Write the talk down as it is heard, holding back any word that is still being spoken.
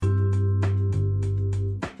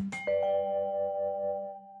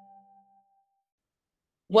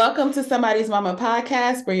Welcome to Somebody's Mama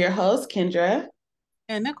podcast. We're your hosts, Kendra.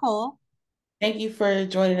 And Nicole. Thank you for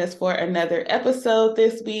joining us for another episode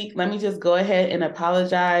this week. Let me just go ahead and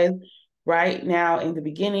apologize right now in the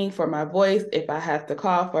beginning for my voice if I have to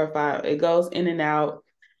cough or if it goes in and out.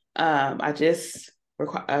 I just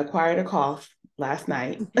acquired a cough last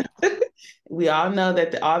night. We all know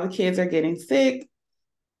that all the kids are getting sick.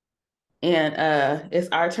 And it's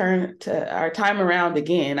our time around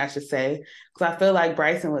again, I should say, because I feel like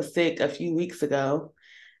Bryson was sick a few weeks ago,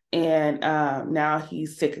 and now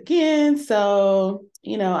he's sick again. So,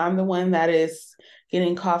 I'm the one that is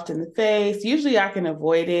getting coughed in the face. Usually I can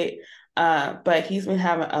avoid it, but he's been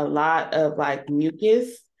having a lot of like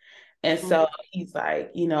mucus. And so he's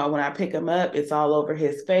like, when I pick him up, it's all over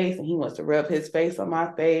his face, and he wants to rub his face on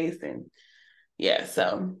my face. And yeah,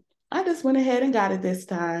 so I just went ahead and got it this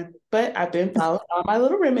time. But I've been following all my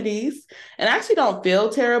little remedies, and I actually don't feel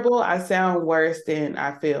terrible. I sound worse than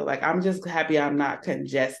I feel. Like I'm just happy I'm not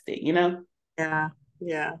congested. Yeah,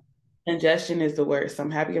 yeah. Congestion is the worst. I'm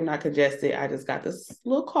happy I'm not congested. I just got this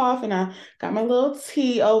little cough and I got my little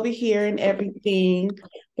tea over here and everything.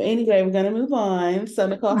 But anyway, we're gonna move on. So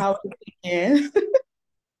Nicole, how was your weekend?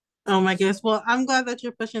 Oh my goodness. Well, I'm glad that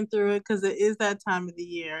you're pushing through it because it is that time of the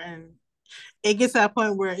year, and it gets to that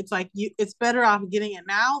point where it's like it's better off getting it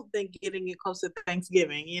now than getting it close to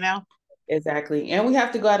Thanksgiving. Exactly. And we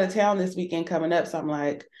have to go out of town this weekend coming up. So I'm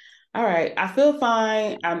like, all right, I feel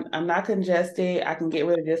fine. I'm not congested. I can get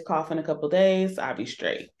rid of this cough in a couple of days. I'll be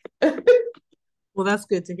straight. Well, that's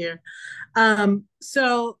good to hear.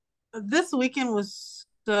 So this weekend was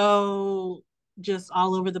so just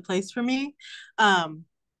all over the place for me. Um,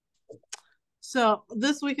 so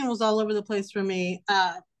this weekend was all over the place for me.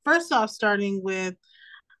 First off, starting with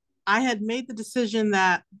I had made the decision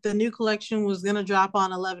that the new collection was going to drop on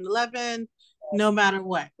 11/11 no matter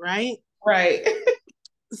what, right? Right.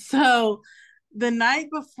 So the night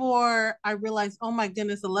before I realized, oh my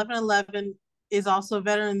goodness, 11/11 is also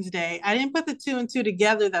Veterans Day. I didn't put the two and two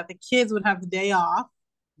together that the kids would have the day off.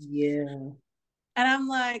 Yeah. And I'm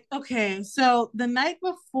like, okay, so the night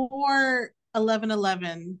before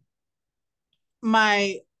 11/11,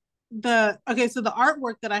 my so the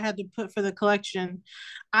artwork that I had to put for the collection,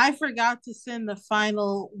 I forgot to send the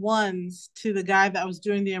final ones to the guy that was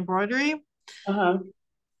doing the embroidery. Uh-huh.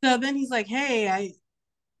 So then he's like, "Hey, I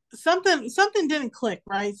something didn't click,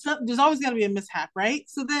 right? So there's always got to be a mishap, right?"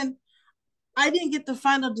 So then I didn't get the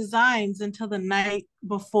final designs until the night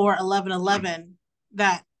before 11/11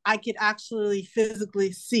 that I could actually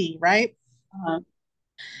physically see, right? Uh-huh.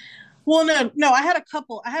 Well, no, I had a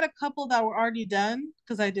couple. I had a couple that were already done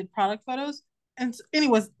because I did product photos. And so,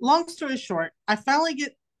 anyways, long story short, I finally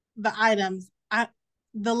get the items.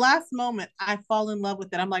 The last moment I fall in love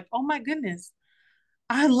with it. I'm like, oh my goodness,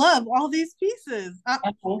 I love all these pieces.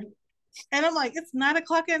 Uh-huh. And I'm like, it's 9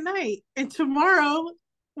 o'clock at night, and tomorrow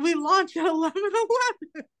we launch at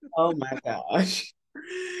 11:11. Oh my gosh.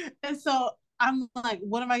 And so I'm like,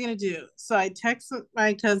 what am I gonna do? So I text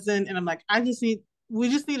my cousin and I'm like, we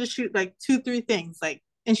just need to shoot like two, three things. Like,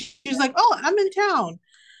 and she's like, oh, I'm in town.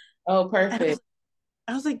 Oh, And perfect.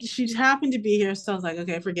 I was like, she happened to be here. So I was like,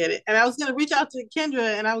 okay, forget it. And I was gonna reach out to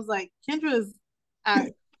Kendra and I was like, Kendra's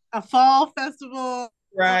at a fall festival.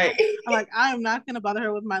 Right. I'm like, I am not gonna bother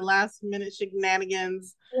her with my last minute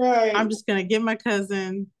shenanigans. I'm Right. just gonna get my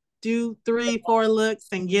cousin, do 3, 4 looks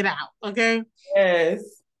and get out. Okay. Yes.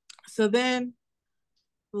 So then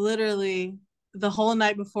literally the whole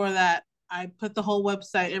night before that, I put the whole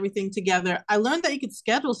website, everything together. I learned that you could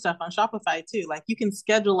schedule stuff on Shopify too. Like you can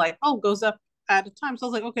schedule like, oh, goes up at a time. So I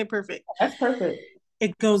was like, okay, perfect. That's perfect.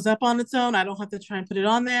 It goes up on its own. I don't have to try and put it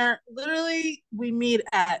on there. Literally, we meet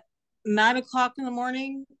at 9 o'clock in the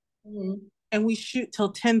morning Mhm. and we shoot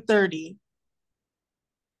till 10:30.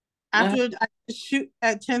 Uh-huh. After I shoot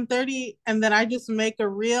at 10:30 and then I just make a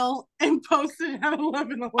reel and post it at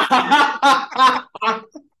 11:11.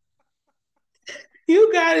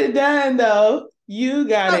 You got it done though. You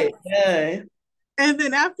got So, it done. and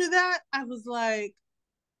then after that, I was like,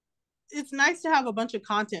 it's nice to have a bunch of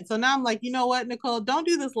content. So now I'm like, you know what, Nicole, don't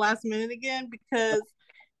do this last minute again because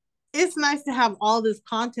it's nice to have all this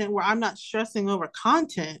content where I'm not stressing over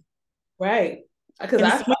content. Right. Because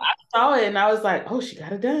And I, it's I saw it and I was like, oh, she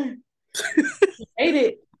got it done. She made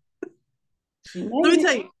it. She let made me it.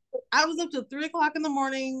 tell you, I was up till 3 o'clock in the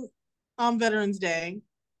morning on Veterans Day.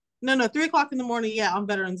 No, 3 o'clock in the morning, yeah, on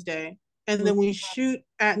Veterans Day. And then we shoot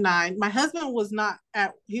at 9. My husband was not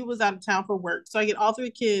at, he was out of town for work. So I get all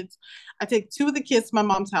three kids. I take two of the kids to my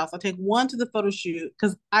mom's house. I take one to the photo shoot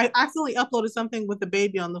because I accidentally uploaded something with the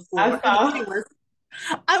baby on the I floor. And saw. anyways,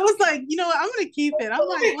 I was like, you know what? I'm gonna keep it. I'm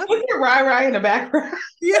like, what? Look at Rai Rai in the background.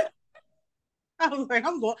 Yeah. I was like,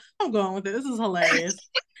 I'm going with it. This is hilarious.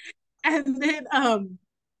 And then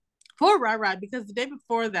for Rai Rai, because the day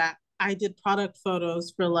before that, I did product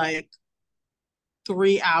photos for like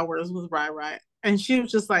 3 hours with Rai Rai. And she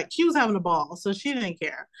was just like, she was having a ball, so she didn't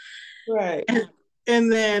care. Right.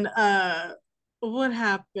 And then what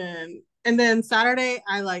happened? And then Saturday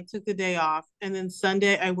I like took the day off. And then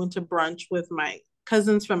Sunday I went to brunch with my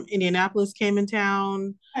cousins from Indianapolis came in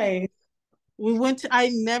town. Hey. We went to I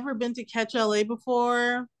never been to Catch LA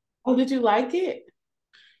before. Oh, did you like it?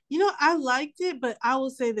 You know, I liked it, but I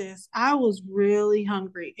will say this. I was really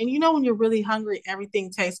hungry. And you know when you're really hungry,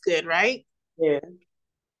 everything tastes good, right? Yeah.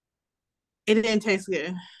 It didn't taste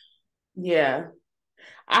good. Yeah.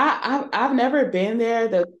 I've never been there.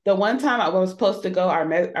 The one time I was supposed to go,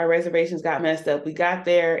 our reservations got messed up. We got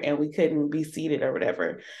there and we couldn't be seated or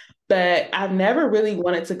whatever. But I've never really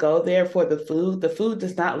wanted to go there for the food. The food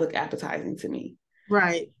does not look appetizing to me.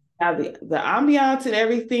 Right. Now the ambiance and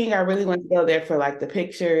everything, I really want to go there for like the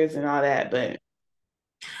pictures and all that. But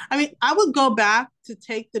I mean, I would go back to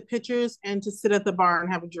take the pictures and to sit at the bar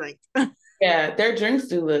and have a drink. yeah, their drinks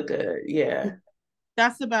do look good. Yeah.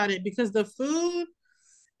 That's about it because the food,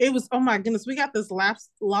 it was, oh my goodness, we got this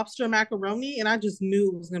lobster macaroni and I just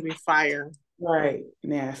knew it was going to be fire. Right.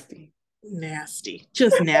 Nasty. Nasty.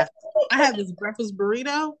 Just nasty. I had this breakfast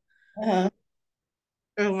burrito. Uh-huh.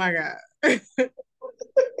 Oh my God.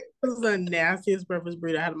 This is the nastiest breakfast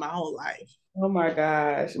burrito I had in my whole life. Oh my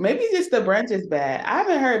gosh. Maybe just the brunch is bad. I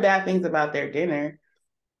haven't heard bad things about their dinner.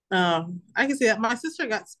 I can see that. My sister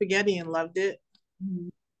got spaghetti and loved it. Mhm.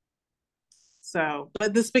 So,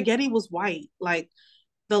 but the spaghetti was white. Like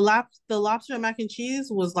the lobster mac and cheese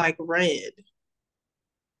was like red.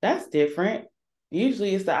 That's different.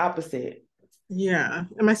 Usually it's the opposite. Yeah.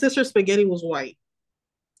 And my sister's spaghetti was white.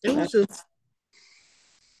 It was just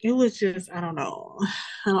it was just I don't know.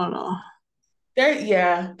 I don't know.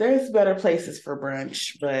 Yeah, there's better places for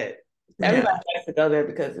brunch, but everybody Yeah. likes to go there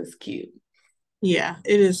because it's cute. Yeah,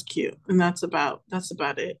 it is cute. And that's about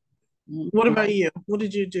it. What Mhm. about you? What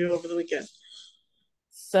did you do over the weekend?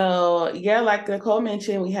 So yeah, like Nicole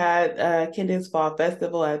mentioned, we had Kendon's Fall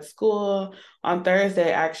Festival at school on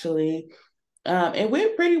Thursday, actually. It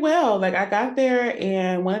went pretty well. Like I got there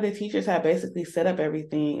and one of the teachers had basically set up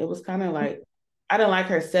everything. It was kind of like I didn't like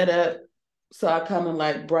her setup, so I kind of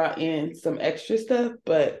like brought in some extra stuff,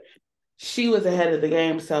 but she was ahead of the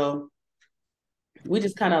game, so we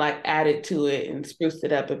just kind of like added to it and spruced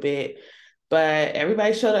it up a bit. But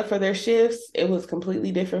everybody showed up for their shifts. It was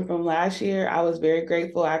completely different from last year. I was very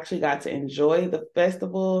grateful. I actually got to enjoy the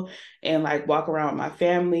festival and like walk around with my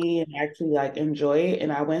family and actually like enjoy it.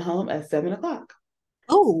 And I went home at 7 o'clock.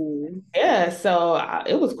 Oh, Yeah, so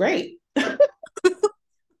it was great.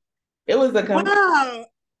 It was a wow.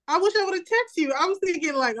 I wish I would have texted you. I was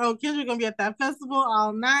thinking like, oh, Kendra gonna be at that festival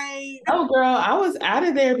all night. oh girl, I was out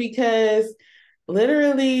of there because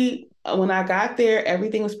literally when I got there,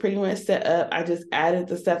 everything was pretty much set up. I just added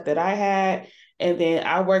the stuff that I had, and then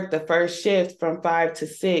I worked the first shift from 5 to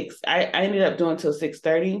 6. I ended up doing till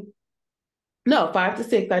 6:30. No, 5 to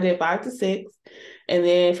 6. I did 5 to 6, and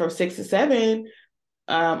then from 6 to 7,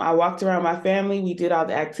 I walked around my family. We did all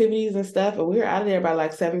the activities and stuff, and we were out of there by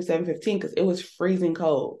like 7, 7:15 because it was freezing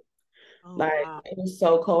cold. Oh Like wow. it was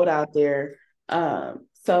so cold out there.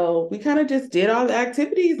 So we kind of just did all the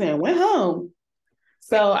activities and went home.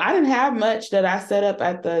 So I didn't have much that I set up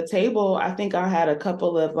at the table. I think I had a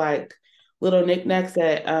couple of like little knickknacks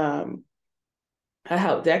that I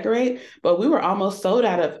helped decorate, but we were almost sold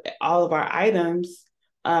out of all of our items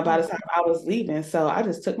by Oh, the time I was leaving. So I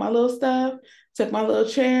just took my little stuff, took my little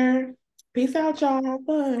chair. Peace out, y'all. Have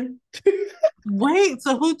fun. wait,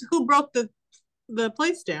 so who broke the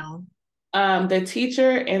place down? The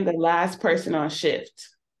teacher and the last person on shift.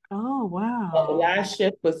 Oh So the wow. last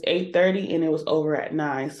shift was 8:30 and it was over at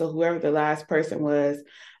 9. So whoever the last person was,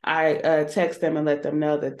 I text them and let them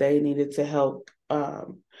know that they needed to help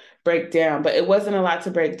break down. But it wasn't a lot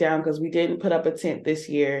to break down because we didn't put up a tent this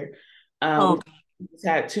year. Oh We just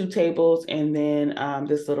had 2 tables and then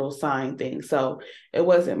this little sign thing. So it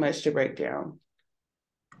wasn't much to break down.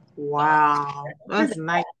 wow. That's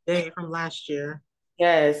night and day from last year.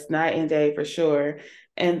 Yes, night and day for sure.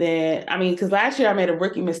 And then, I mean, because last year I made a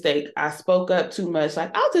rookie mistake. I spoke up too much,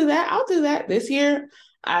 like, I'll do that, I'll do that. This year,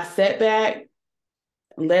 I sat back,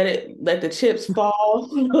 let the chips fall.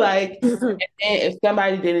 Like, and if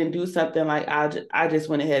somebody didn't do something, like, I just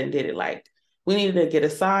went ahead and did it. Like, we needed to get a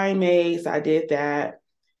sign made, so I did that.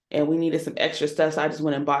 And we needed some extra stuff, so I just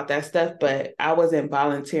went and bought that stuff. But I wasn't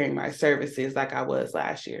volunteering my services like I was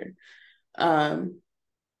last year. Um,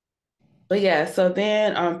 but yeah, so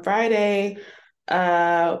then on Friday,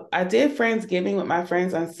 I did Friendsgiving with my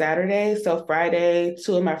friends on Saturday. So Friday,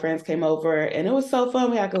 two of my friends came over and it was so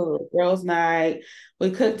fun. We had a little girls' night.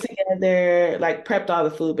 We cooked together, like prepped all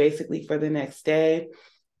the food basically for the next day.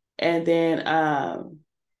 And then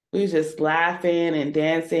we was just laughing and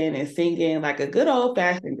dancing and singing like a good old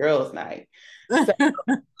fashioned girls' night. So that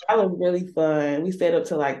was really fun. We stayed up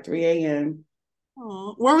till like 3 a.m.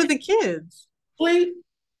 Oh, where were the kids? Sleep.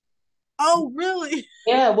 Oh, really?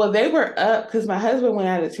 Yeah, well, they were up because my husband went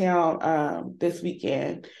out of town this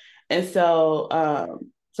weekend. And so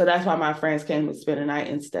that's why my friends came to spend the night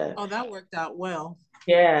and stuff. Oh, that worked out well.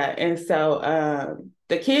 Yeah. And so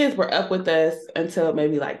the kids were up with us until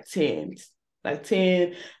maybe like 10. Like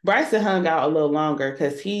 10. Bryson hung out a little longer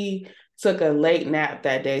because he took a late nap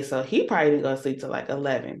that day. So he probably didn't go to sleep till like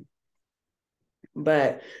 11.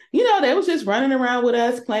 But they was just running around with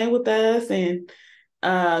us, playing with us, and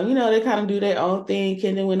they kind of do their own thing.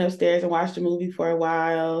 Kendon went upstairs and watched a movie for a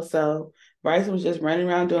while. So Bryson was just running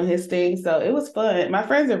around doing his thing. So it was fun. My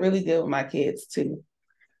friends are really good with my kids too.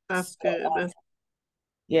 That's good. That's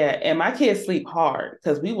Yeah, and my kids sleep hard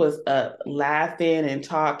because we was up laughing and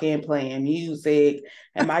talking, playing music,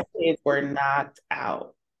 and my kids were knocked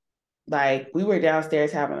out. Like we were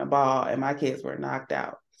downstairs having a ball, and my kids were knocked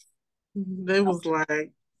out. they was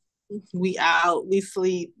like we out, we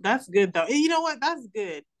sleep. That's good though. And you know what? That's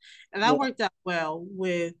good. And that Yeah, worked out well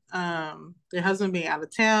with your husband being out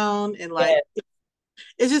of town and yeah, like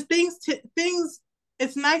it's just things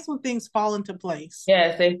it's nice when things fall into place.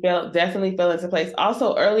 yes, they definitely fell into place.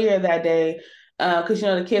 Also, earlier that day, because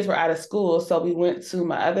the kids were out of school, so we went to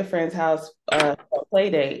my other friend's house for a play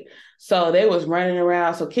date. So they was running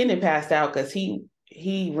around. So Kendon passed out because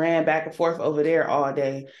he ran back and forth over there all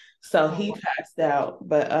day. So he passed out.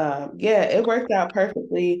 But yeah, it worked out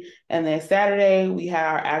perfectly. And then Saturday we had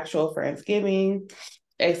our actual Friendsgiving.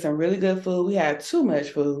 Ate some really good food. We had too much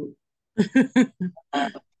food.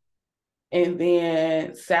 And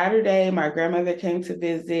then Saturday, my grandmother came to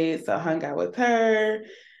visit, so I hung out with her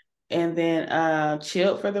and then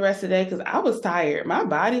chilled for the rest of the day because I was tired. My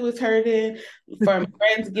body was hurting from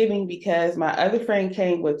Friendsgiving because my other friend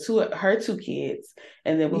came with her two kids,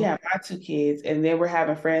 and then we have my two kids, and then we're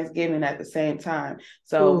having Friendsgiving at the same time.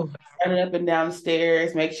 So Ooh. running up and down the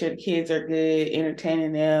stairs, make sure the kids are good,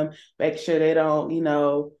 entertaining them, make sure they don't,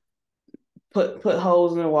 put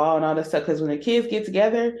holes in the wall and all that stuff. Because when the kids get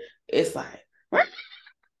together, it's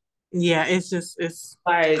Yeah, it's just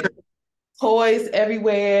like toys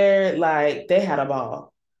everywhere. Like they had a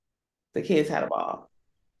ball. The kids had a ball.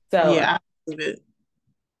 So, yeah, I believe it.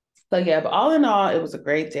 so yeah, but all in all, it was a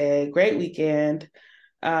great day, great weekend.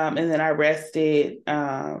 And then I rested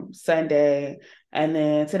Sunday, and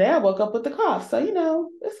then today I woke up with the cough. So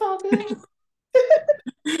it's all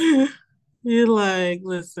good. You're like,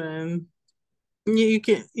 listen, you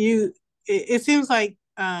can it seems like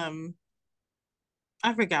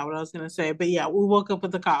I forgot what I was gonna say, but yeah, we woke up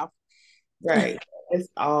with a cough. Right. It's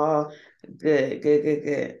all good, good, good,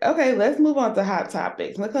 good. Okay, let's move on to hot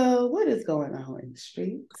topics. Nicole, what is going on in the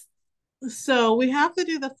streets? So we have to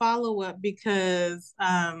do the follow up because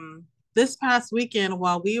this past weekend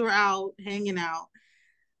while we were out hanging out,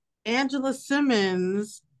 Angela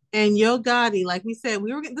Simmons and Yo Gotti, like we said,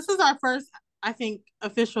 this is our first, I think,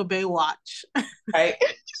 official Baywatch. Right.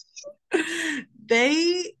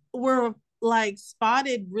 They were like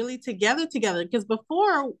spotted really together because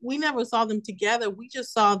before we never saw them together. We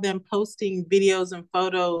just saw them posting videos and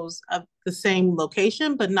photos of the same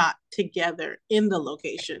location, but not together in the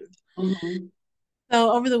location. Mm-hmm.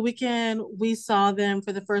 So over the weekend, we saw them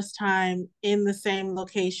for the first time in the same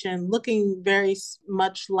location, looking very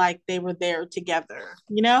much like they were there together,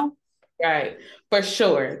 you know? Right. For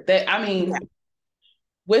sure. That I Yeah. mean,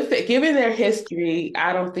 with it, given their history,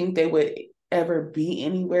 I don't think they would ever be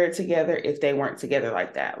anywhere together if they weren't together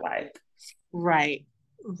like that. Right.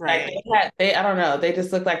 Like Right. I don't know, they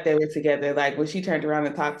just looked like they were together. Like when she turned around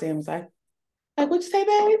and talked to him, was like, what'd you say,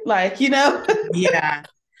 babe? Yeah.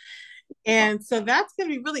 And so that's going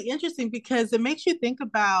to be really interesting because it makes you think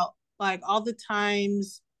about like all the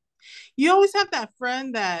times you always have that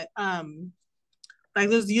friend that like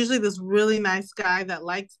there's usually this really nice guy that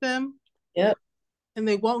likes them Yep. and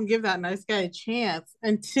they won't give that nice guy a chance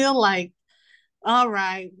until like all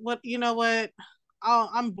right, what you know what?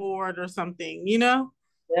 I'm bored or something, you know?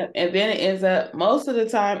 Yep. And then it ends up most of the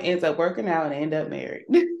time ends up working out and end up married.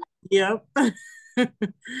 Yep.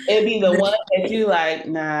 It'd be the one that you like,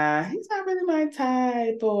 nah, he's not really my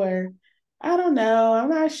type, or I don't know, I'm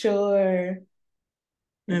not sure.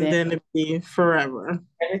 And And then then it'd be forever.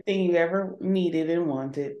 everything you ever needed and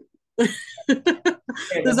wanted. The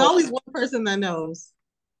There's whole always one person that knows.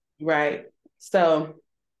 right. So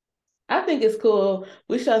I think it's cool.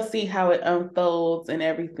 We shall see how it unfolds and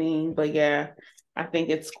everything. But yeah, I think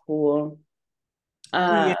it's cool.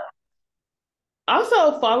 Yeah. Uh,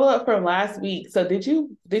 Also, follow up from last week. So did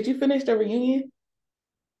you finish the reunion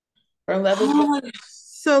from Love Is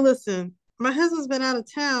So listen, my husband's been out of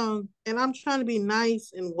town and I'm trying to be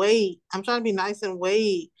nice and wait. I'm trying to be nice and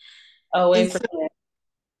wait. Oh, And so,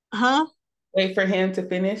 huh? wait for him to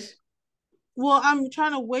finish. Well, I'm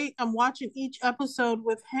trying to wait. I'm watching each episode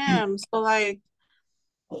with him. So like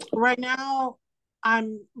right now,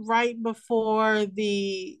 I'm right before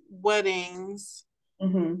the weddings.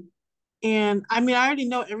 Mm-hmm. And I mean, I already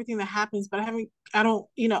know everything that happens, but I don't,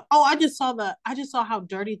 I just saw how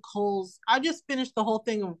dirty I just finished the whole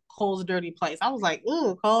thing of Cole's dirty place. I was like,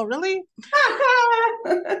 ooh, Cole, really?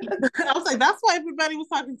 I was like, that's why everybody was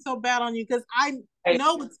talking so bad on you because I Right.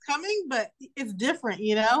 know what's coming, but it's different,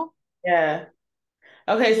 you know? Yeah.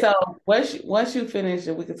 Okay, Yeah, so once you finish,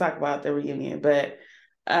 we can talk about the reunion. But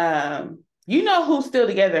you know who's still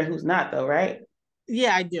together and who's not, though, right?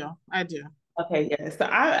 yeah, I do. I do. Okay, yeah. So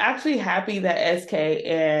I'm actually happy that SK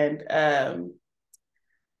and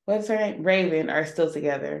what's her name? Raven are still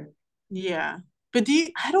together. Yeah. But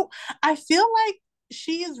I feel like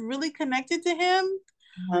she is really connected to him,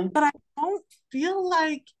 Uh-huh. but I don't feel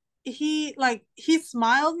like he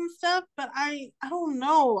smiles and stuff, but I don't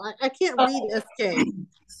know. I can't read So, SK.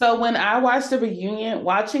 so when I watched the reunion,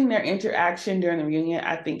 watching their interaction during the reunion,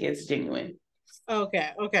 I think it's genuine. Okay,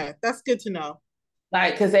 okay. That's good to know.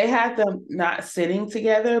 Like, because they had them not sitting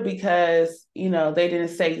together because, they didn't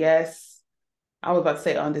say yes. I was about to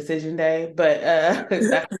say on decision day, but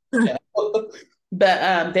that's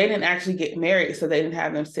but they didn't actually get married, so they didn't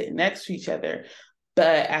have them sitting next to each other.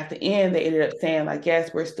 But at the end, they ended up saying, like,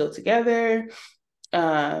 yes, we're still together.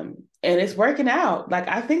 And it's working out. Like,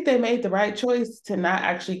 I think they made the right choice to not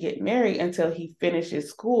actually get married until he finishes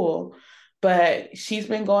school. But she's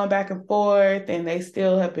been going back and forth, and they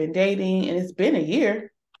still have been dating, and it's been a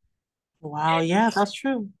year, Wow, yeah, that's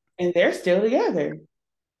true. and they're still together.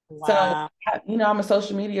 So, Wow. I'm a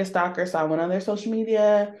social media stalker, so I went on their social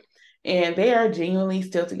media, and they are genuinely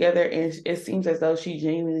still together. And it seems as though she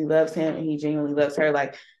genuinely loves him, and he genuinely loves her.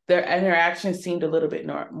 Like their interaction seemed a little bit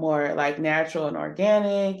more like natural and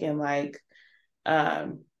organic, and like,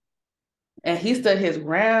 and he stood his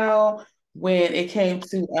ground when it came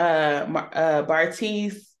to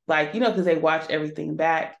Bartiz, like because they watched everything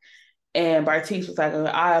back, and Bartiz was like,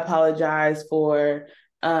 "I apologize for."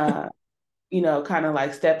 Kind of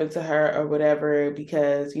like step into her or whatever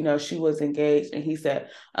because, she was engaged. And he said,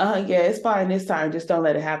 yeah, it's fine this time. Just don't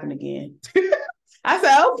let it happen again. I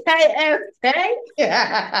said, okay, SK.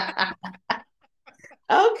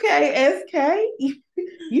 Okay, SK.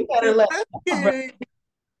 You better let Okay.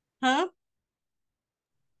 Huh?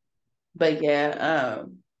 But yeah,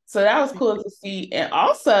 so that was cool to see. And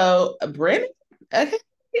also Brennan, okay.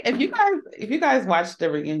 If you guys watched the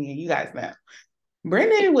reunion, you guys know.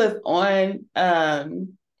 Brendan was on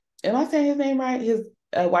am I saying his name right? His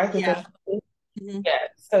wife is Yeah. a Mhm. yeah.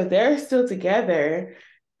 So they're still together,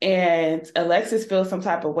 and Alexis feels some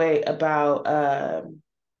type of way about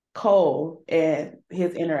Cole and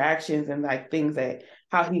his interactions and like things that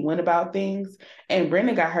how he went about things. And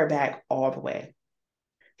Brendan got her back all the way.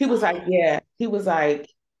 He was like, yeah, he was like,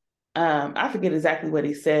 I forget exactly what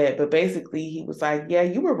he said, but basically he was like, yeah,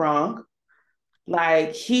 you were wrong.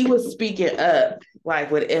 Like he was speaking up. Like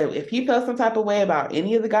if he felt some type of way about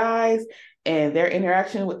any of the guys and their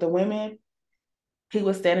interaction with the women, he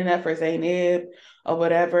was standing up for Zaynab or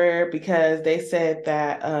whatever because they said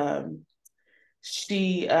that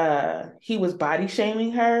he was body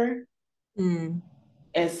shaming her. Mm.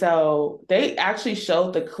 And so they actually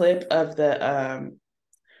showed the clip of the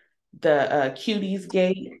cuties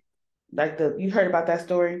gate. Like you heard about that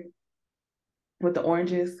story with the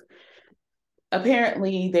oranges.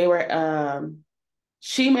 Apparently they were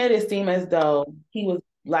she made it seem as though he was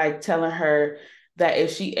like telling her that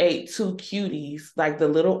if she ate two cuties, like the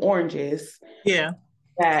little oranges, Yeah.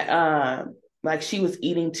 that like she was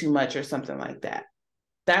eating too much or something like that.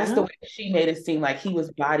 That's the What? way she made it seem like he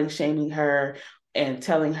was body shaming her and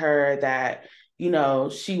telling her that,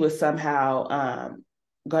 she was somehow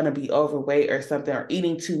gonna be overweight or something or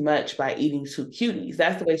eating too much by eating two cuties.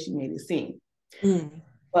 That's the way she made it seem. Mm.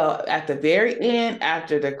 Well, at the very end,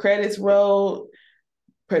 after the credits rolled,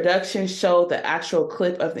 production showed the actual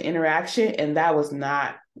clip of the interaction, and that was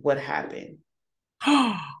not what happened.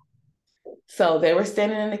 So they were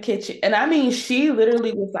standing in the kitchen. And I mean, she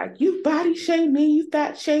literally was like, you body shamed me, you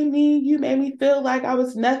fat shamed me, you made me feel like I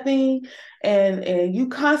was nothing. And you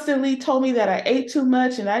constantly told me that I ate too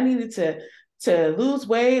much and I needed to lose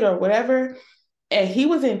weight or whatever. And he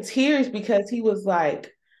was in tears because he was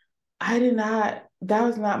like, I did not, that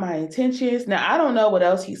was not my intentions. Now I don't know what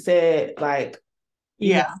else he said, like,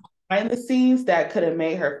 you know, Yeah. behind the scenes that could have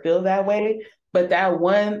made her feel that way. But that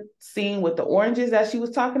one scene with the oranges that she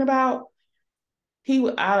was talking about,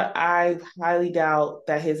 I highly doubt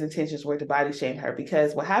that his intentions were to body shame her,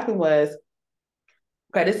 because what happened was,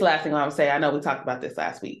 okay, this is the last thing I'm gonna say. I know we talked about this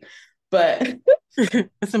last week, but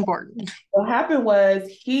It's important. what happened was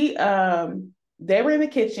they were in the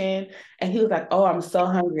kitchen and he was like, "Oh, I'm so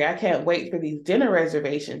hungry. I can't wait for these dinner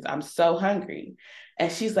reservations. I'm so hungry."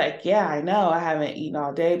 And she's like, "Yeah, I know. I haven't eaten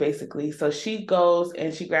all day, basically." So she goes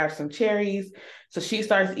and she grabs some cherries. So she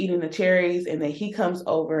starts eating the cherries, and then he comes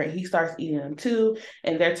over and he starts eating them too.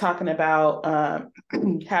 And they're talking about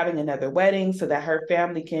having another wedding so that her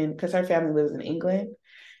family can, because her family lives in England.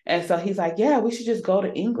 And so he's like, "Yeah, we should just go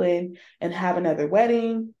to England and have another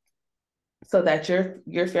wedding so that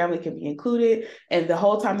your family can be included." And the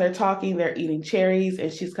whole time they're talking, they're eating cherries,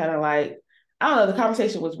 and she's kind of like, I don't know, the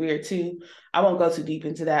conversation was weird too. I won't go too deep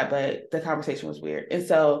into that, but the conversation was weird. And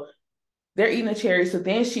so they're eating the cherries. So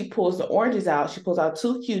then she pulls the oranges out. She pulls out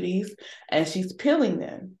two cuties and she's peeling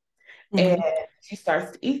them. And Mm-hmm. she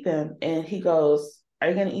starts to eat them. And he goes, "Are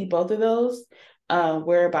you going to eat both of those?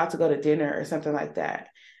 We're about to go to dinner," or something like that.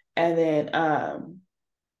 And then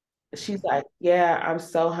she's like, "Yeah, I'm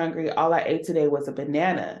so hungry. All I ate today was a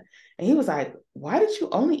banana." And he was like, "Why did you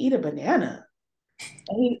only eat a banana?"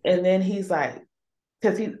 And then he's like,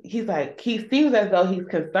 because he's like, he seems as though he's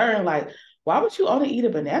concerned, like, "Why would you only eat a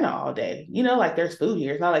banana all day? You know, like there's food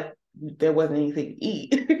here. It's not like there wasn't anything to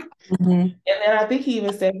eat." Mm-hmm. And then I think he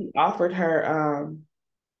even said he offered her,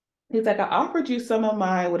 he's like, "I offered you some of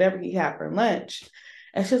my whatever you had for lunch."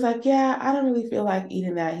 And she's like, "Yeah, I don't really feel like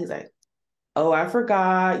eating that." He's like, "Oh, I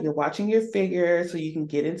forgot. You're watching your figure so you can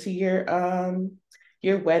get into your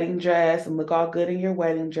wedding dress and look all good in your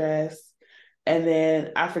wedding dress." And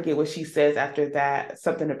then I forget what she says after that,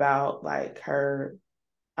 something about like her,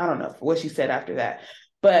 I don't know what she said after that.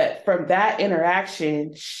 But from that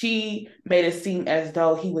interaction, she made it seem as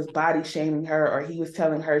though he was body shaming her, or he was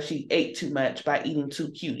telling her she ate too much by eating two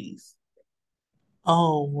cuties.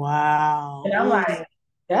 Oh wow. And I'm Ooh. like,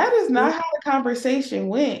 that is Ooh. not how the conversation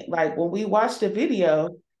went. Like when we watched the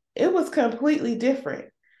video, it was completely different.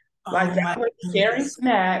 Like Oh they my were sharing goodness.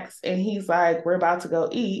 snacks, and he's like, "We're about to go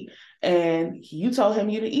eat." And you told him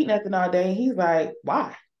you didn't eat nothing all day. And he's like,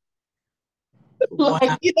 "Why?" Wow.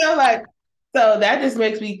 Like, like, so that just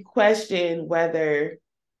makes me question whether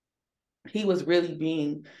he was really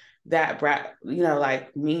being that brat,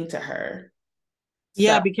 like mean to her. So,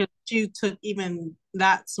 Yeah, because you took even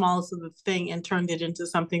that smallest of the thing and turned it into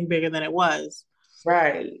something bigger than it was.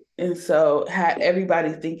 right. And so had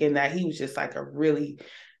everybody thinking that he was just like a really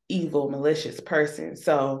evil, malicious person.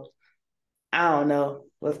 So I don't know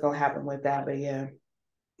what's gonna happen with that, but yeah.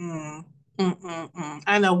 Mm. Mm-mm-mm.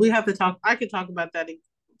 I know we have to talk. I could talk about that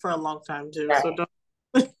for a long time too. So Right.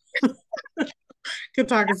 don't could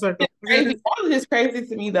talk in circles. Crazy. Okay. That was just crazy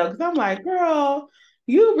to me though, because I'm like, girl,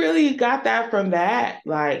 you really got that from that.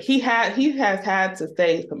 Like he has had to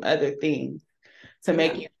say some other things to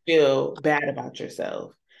make Yeah. you feel bad about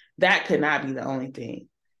yourself. That could not be the only thing.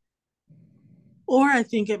 Or I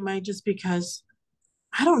think it might just because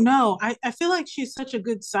I don't know. I feel like she's such a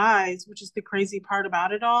good size, which is the crazy part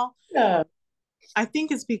about it all. Yeah, I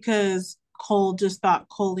think it's because Cole just thought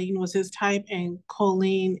Colleen was his type, and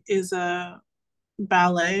Colleen is a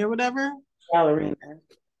ballet or whatever. ballerina.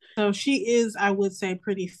 So she is, I would say,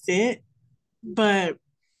 pretty fit, but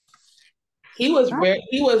He was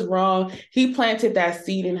wrong. He planted that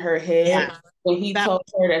seed in her head yeah, when he that told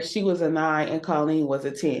her that she was a 9 and Colleen was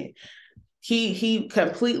a 10. He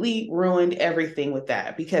completely ruined everything with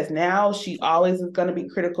that, because now she always is going to be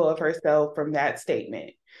critical of herself from that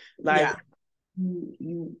statement. Like yeah.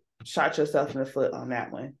 you shot yourself in the foot on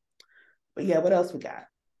that one. But yeah, what else we got?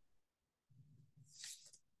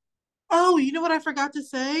 Oh, you know what I forgot to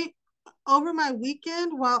say? Over my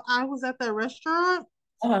weekend while I was at that restaurant,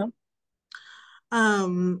 Uh-huh.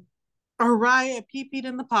 um, Araya pee-peed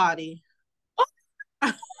in the potty.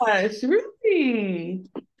 Gosh, really?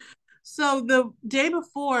 So the day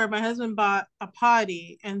before, my husband bought a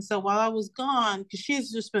potty, and so while I was gone, because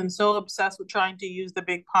she's just been so obsessed with trying to use the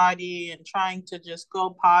big potty and trying to just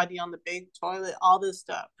go potty on the big toilet, all this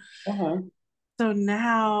stuff. Uh-huh. So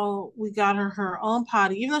now we got her own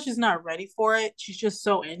potty, even though she's not ready for it. She's just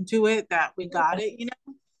so into it that we got it.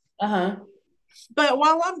 Uh-huh. But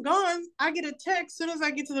while I'm gone, I get a text as soon as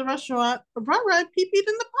I get to the restaurant. Rara pee-peed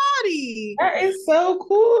in the potty. That is so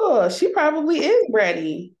cool. She probably is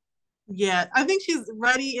ready. Yeah, I think she's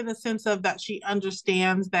ready in the sense of that she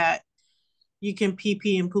understands that you can pee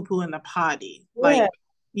pee and poo poo in the potty.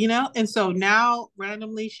 Yeah. And so now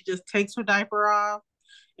randomly she just takes her diaper off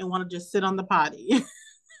and want to just sit on the potty.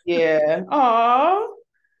 Yeah. Aw.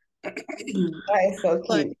 That is so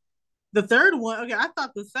Like cute. the third one, okay, I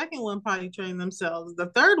thought the second one potty trained themselves. The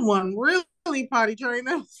third one really potty trained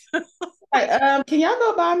themselves. Like, can y'all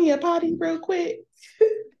go buy me a potty real quick?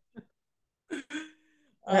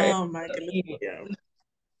 Right. Oh my So goodness. cute. Yeah.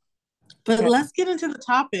 But let's get into the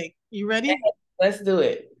topic. You ready? Let's do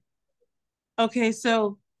it. Okay,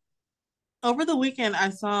 so over the weekend I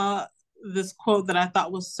saw this quote that I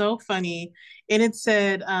thought was so funny, and it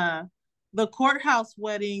said, the courthouse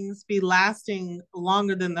weddings be lasting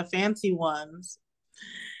longer than the fancy ones.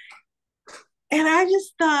 And I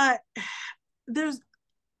just thought there's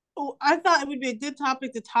I thought it would be a good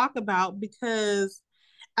topic to talk about because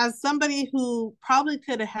as somebody who probably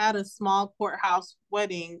could have had a small courthouse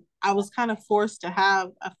wedding, I was kind of forced to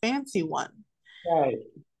have a fancy one. Right.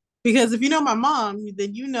 Because if you know my mom,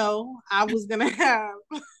 then you know I was gonna have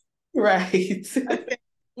Right. a fancy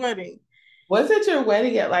wedding. Was it your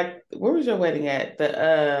wedding at like where was your wedding at?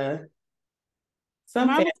 Some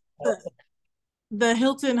Mine family. was the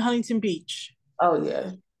Hilton Huntington Beach. Oh yeah.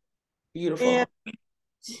 And Beautiful.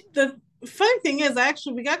 the funny thing is,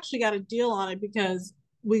 we actually got a deal on it because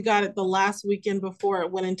we got it the last weekend before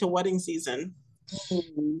it went into wedding season.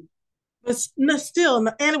 Mhm. But still,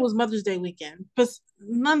 and it was Mother's Day weekend. But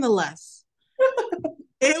nonetheless,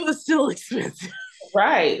 it was still expensive.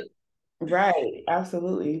 Right. Right.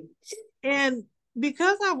 Absolutely. And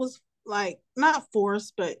because I was like not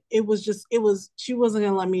forced, but she wasn't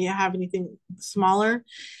gonna let me have anything smaller.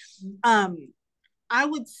 Um, I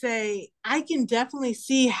would say I can definitely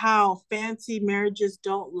see how fancy marriages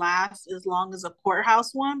don't last as long as a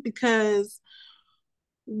courthouse one because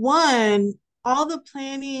one, all the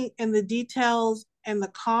planning and the details and the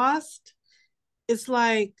cost, it's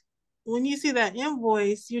like when you see that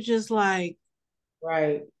invoice, you're just like,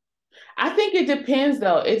 Right. I think it depends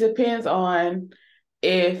though. It depends on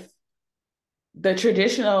if the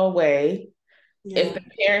traditional way, if yeah, the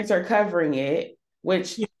parents are covering it,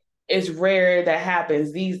 which yeah, is rare that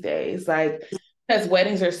happens these days, like because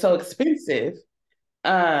weddings are so expensive.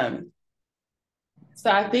 Um, so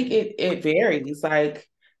I think it varies. Like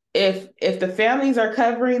if the families are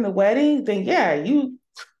covering the wedding, then yeah, you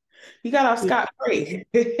got off yeah, scot free.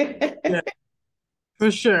 yeah,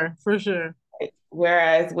 for sure, for sure.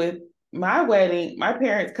 Whereas with my wedding, my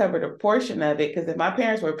parents covered a portion of it because if my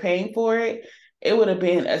parents were paying for it, it would have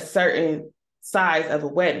been a certain size of a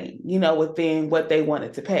wedding, within what they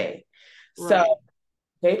wanted to pay. So Right.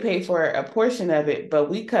 they paid for a portion of it, but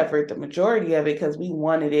we covered the majority of it because we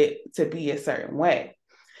wanted it to be a certain way.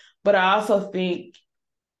 But I also think,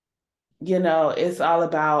 it's all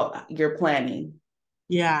about your planning.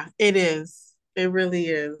 Yeah, it is. It really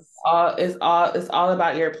is. It's all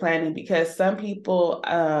about your planning because some people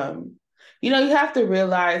you have to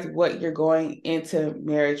realize what you're going into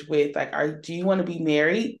marriage with. Like do you want to be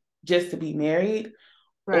married just to be married,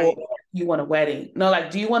 or Right. you want a wedding? No,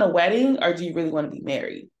 like do you want a wedding or do you really want to be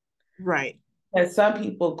married? Right. And some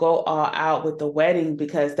people go all out with the wedding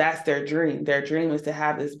because that's their dream. Their dream is to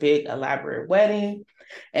have this big elaborate wedding,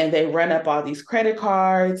 and they run up all these credit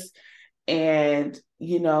cards, and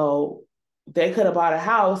they could have bought a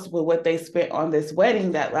house with what they spent on this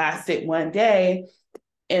wedding that lasted one day.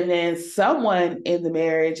 And then someone in the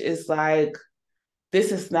marriage is like,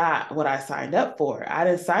 this is not what I signed up for. I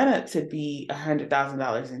didn't sign up to be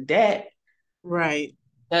 $100,000 in debt, Right.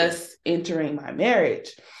 thus entering my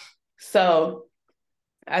marriage. So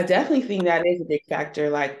I definitely think that is a big factor.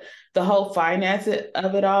 Like the whole finance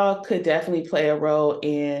of it all could definitely play a role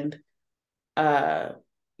in uh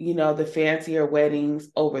the fancier weddings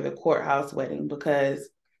over the courthouse wedding because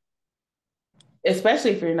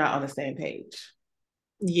especially if you're not on the same page.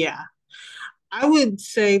 Yeah. I would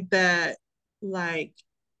say that, like,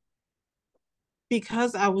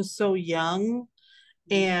 because I was so young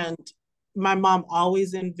and my mom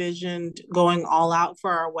always envisioned going all out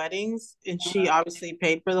for our weddings, and she obviously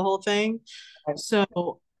paid for the whole thing.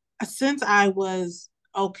 So, since I was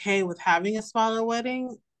okay with having a smaller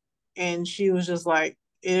wedding, and she was just like,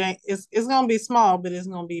 it's gonna be small, but it's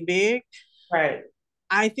gonna be big. Right.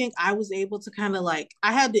 I think I was able to kind of like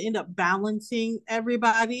I had to end up balancing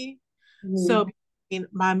everybody. So Mhm.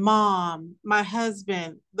 my mom, my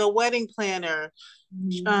husband, the wedding planner,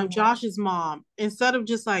 Mhm. Josh's mom, instead of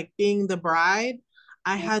just like being the bride,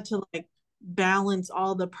 I had to like balance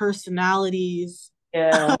all the personalities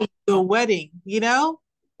Yeah. of the wedding, you know?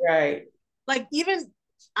 Right. Like even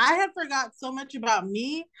I had forgot so much about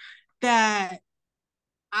me that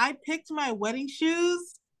I picked my wedding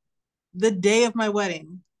shoes the day of my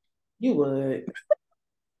wedding. You would.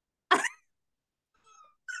 I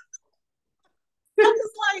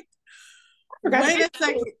was like, Forgot to wait get a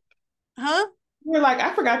second, huh? you were like,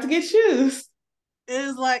 I forgot to get shoes. It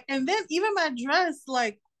was like, and then even my dress,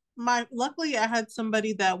 like my luckily I had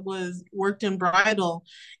somebody that was worked in bridal,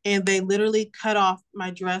 and they literally cut off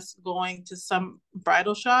my dress going to some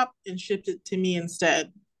bridal shop and shipped it to me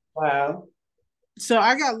instead. Wow. So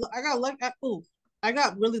I got lucky. Oh, I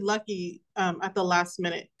got really lucky at the last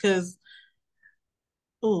minute because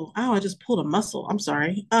I just pulled a muscle. I'm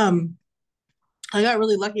sorry. I got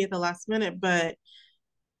really lucky at the last minute, but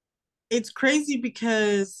it's crazy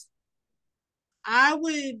because I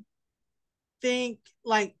would think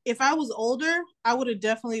like if I was older, I would have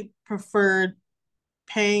definitely preferred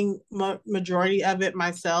paying majority of it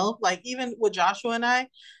myself. Like even with Joshua and I,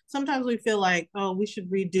 sometimes we feel like, oh, we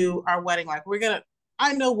should redo our wedding. Like we're gonna,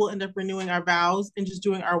 I know we'll end up renewing our vows and just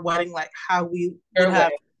doing our wedding like how we would Your way.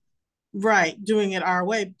 have, right, doing it our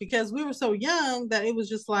way because we were so young that it was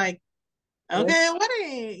just like, okay,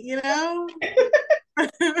 wedding, you know.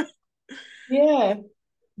 Yeah.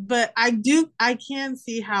 But I can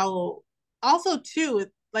see how also too,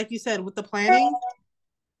 like you said, with the planning,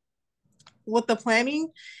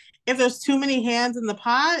 if there's too many hands in the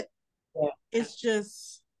pot, Yeah. it's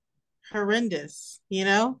just horrendous, you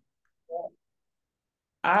know?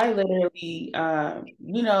 I literally,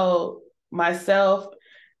 myself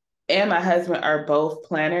and my husband are both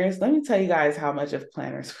planners. Let me tell you guys how much of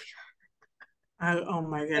planners Oh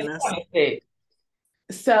my we goodness. are.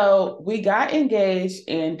 So we got engaged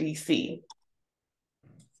in DC.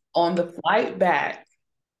 On the flight back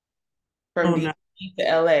from Oh no. DC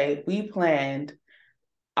to LA, we planned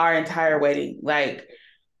our entire wedding. Like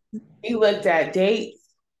we looked at dates.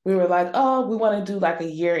 We were like, oh, we want to do like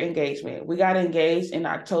a year engagement. We got engaged in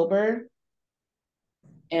October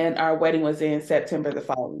and our wedding was in September the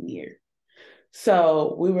following year.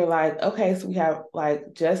 So we were like, okay, so we have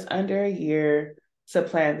like just under a year to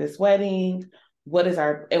plan this wedding.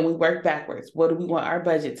 And we worked backwards. What do we want our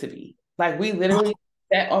budget to be? Like we literally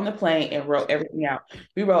sat on the plane and wrote everything out.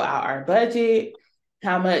 We wrote out our budget,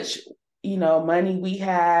 how much, money we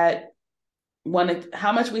had,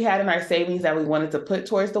 how much we had in our savings that we wanted to put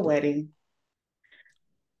towards the wedding,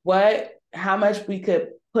 how much we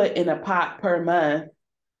could put in a pot per month,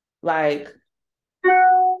 like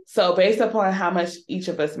so based upon how much each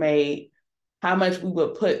of us made, how much we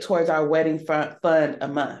would put towards our wedding fund a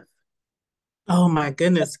month. Oh my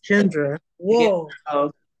goodness, Kendra. Whoa.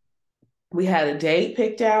 So we had a date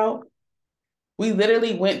picked out. We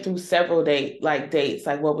literally went through several dates,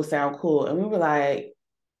 like what would sound cool. And we were like,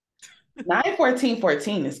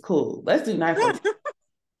 9/14/14 is cool. Let's do 9/14.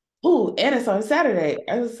 Ooh, and it's on Saturday.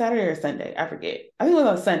 It was Saturday or Sunday. I forget. I think it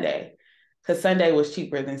was on Sunday because Sunday was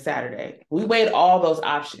cheaper than Saturday. We weighed all those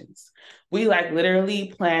options. We like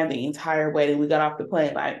literally planned the entire wedding. We got off the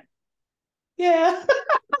plane like, yeah.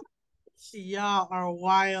 Y'all are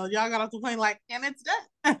wild. Y'all got off the plane like, and it's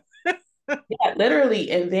done. Yeah, literally.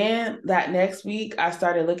 And then that next week, I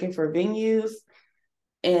started looking for venues,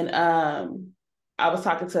 and I was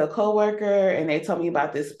talking to a coworker, and they told me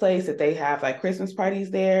about this place that they have like Christmas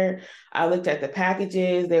parties there. I looked at the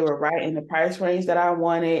packages; they were right in the price range that I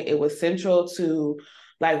wanted. It was central to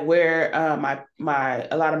like where my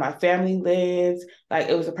a lot of my family lives. Like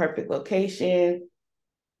it was a perfect location.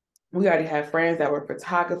 We already had friends that were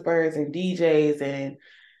photographers and DJs and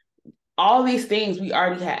all these things we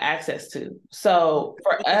already had access to. So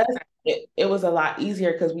for us, it was a lot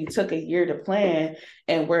easier because we took a year to plan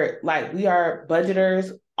and we are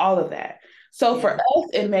budgeters, all of that. So for us,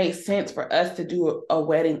 it made sense for us to do a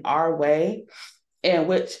wedding our way, and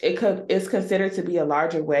which it's considered to be a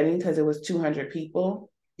larger wedding because it was 200 people.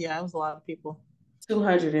 Yeah, it was a lot of people.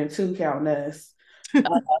 202 counting us.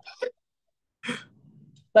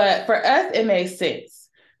 But for us, it made sense.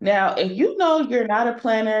 Now, if you know you're not a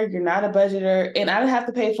planner, you're not a budgeter, and I didn't have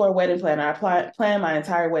to pay for a wedding planner. I planned my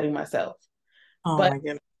entire wedding myself. Oh But my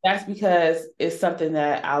goodness. that's because it's something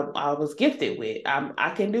that I was gifted with.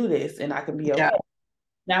 I can do this and I can be okay. Yeah.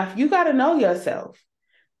 Now, if you got to know yourself,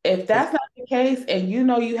 if that's not the case and you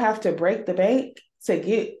know you have to break the bank to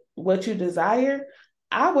get what you desire,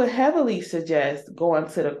 I would heavily suggest going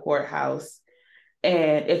to the courthouse.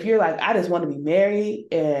 And if you're like, I just want to be married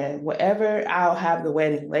and whatever, I'll have the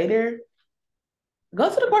wedding later, go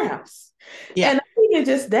to the courthouse. Yeah. And I think it's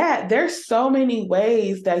just that there's so many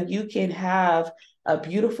ways that you can have a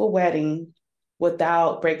beautiful wedding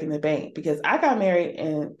without breaking the bank, because I got married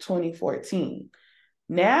in 2014.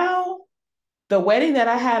 Now, the wedding that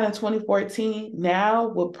I had in 2014 now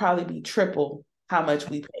would probably be triple how much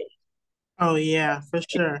we paid. Oh yeah, for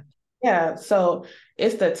sure. Yeah, so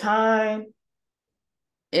it's the time,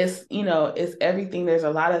 it's, it's everything. There's a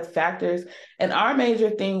lot of factors. And our major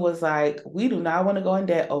thing was like, we do not want to go in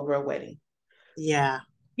debt over a wedding. Yeah.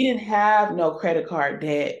 We didn't have no credit card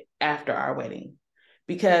debt after our wedding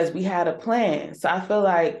because we had a plan. So I feel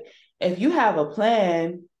like if you have a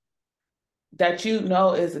plan that you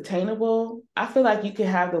know is attainable, I feel like you can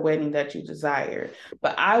have the wedding that you desire.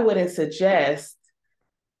 But I wouldn't suggest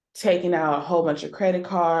taking out a whole bunch of credit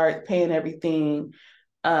cards, paying everything.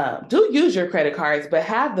 Do use your credit cards, but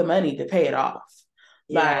have the money to pay it off.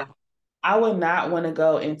 Like, Yeah. I would not want to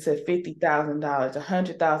go into $50,000,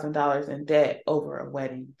 $100,000 in debt over a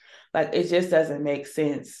wedding. Like, it just doesn't make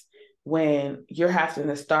sense when you're having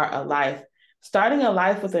to start a life. Starting a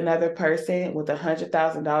life with another person with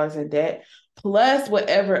 $100,000 in debt, plus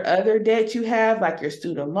whatever other debt you have, like your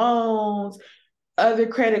student loans, other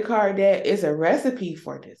credit card debt, is a recipe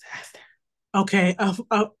for disaster. Okay.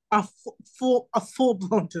 A full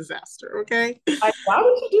blown disaster. Okay. Like, why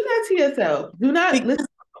would you do that to yourself? Do not Be-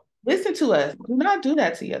 listen to us. Do not do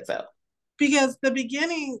that to yourself. because the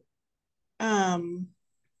beginning um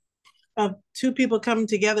of two people coming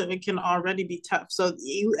together, it can already be tough. So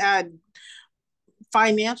you add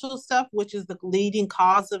financial stuff, which is the leading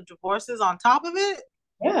cause of divorces, on top of it,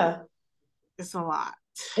 Yeah. it's a lot.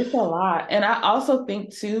 It's a lot. And I also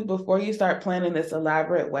think too, before you start planning this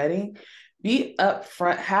elaborate wedding, be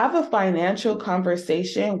upfront, have a financial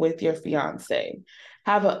conversation with your fiance.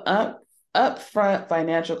 Have a upfront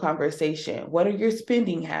financial conversation. What are your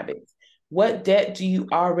spending habits? What debt do you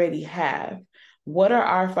already have? What are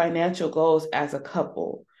our financial goals as a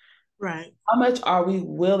couple? Right. How much are we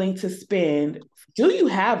willing to spend? Do you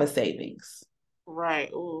have a savings? Right.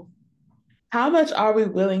 Ooh. How much are we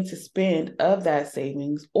willing to spend of that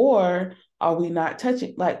savings, or are we not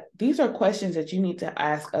touching? Like, these are questions that you need to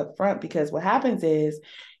ask up front, because what happens is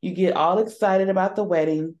you get all excited about the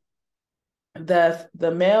wedding. The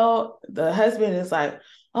husband is like,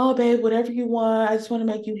 oh babe, whatever you want, I just want to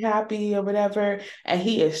make you happy or whatever. And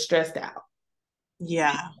he is stressed out,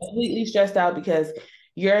 Yeah. completely stressed out, because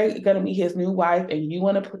you're going to be his new wife and he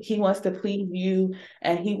wants to please you,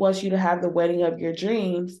 and he wants you to have the wedding of your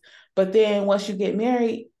dreams. But then once you get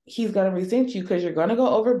married, he's going to resent you because you're going to go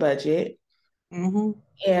over budget, Mm-hmm.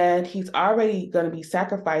 and he's already going to be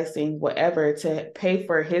sacrificing whatever to pay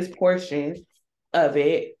for his portion of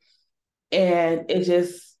it. And it's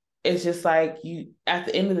just like, you, at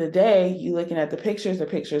the end of the day, you looking at the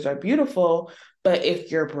pictures are beautiful, but if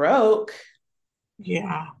you're broke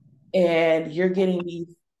Yeah. and you're getting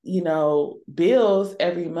these, bills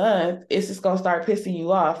every month, it's just gonna start pissing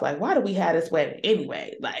you off. Like, why do we have this wedding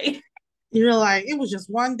anyway? Like, You're like, it was just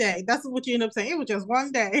one day. That's what you end up saying. It was just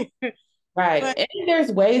one day. right. But And there's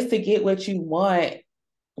ways to get what you want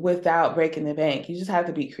without breaking the bank. You just have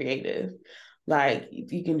to be creative. Like,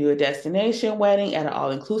 you can do a destination wedding at an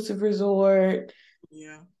all-inclusive resort.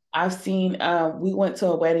 yeah. I've seen, we went to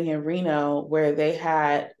a wedding in Reno where they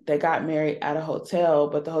got married at a hotel,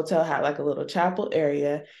 but the hotel had like a little chapel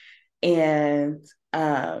area, and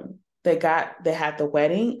they had the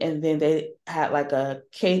wedding, and then they had like a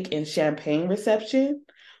cake and champagne reception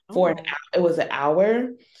for Oh. it was an hour,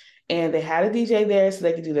 and they had a DJ there so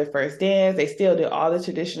they could do their first dance. They still did all the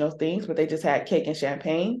traditional things, but they just had cake and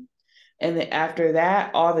champagne. And then after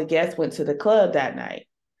that, all the guests went to the club that night.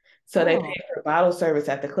 So they Oh. paid for bottle service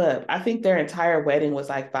at the club. I think their entire wedding was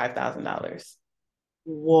like $5,000.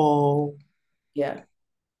 Whoa. Yeah.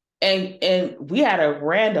 And we had a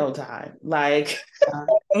rando time. Like,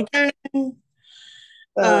 Okay. so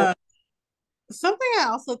Uh, something I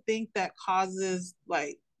also think that causes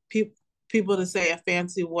like people to say a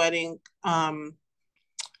fancy wedding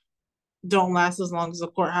don't last as long as a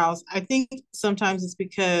courthouse. I think sometimes it's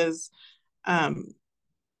because um,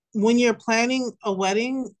 when you're planning a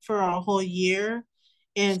wedding for a whole year,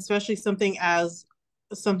 and especially something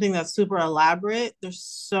that's super elaborate, there's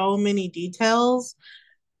so many details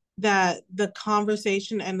that the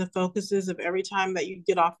conversation and the focuses of every time that you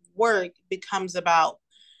get off work becomes about,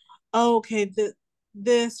 oh, okay,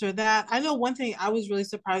 this or that. I know one thing I was really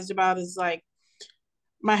surprised about is like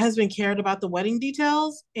my husband cared about the wedding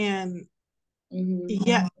details, and mhm.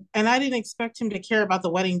 yeah, and I didn't expect him to care about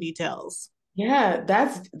the wedding details. Yeah,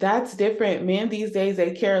 that's different. Men these days,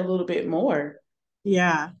 they care a little bit more.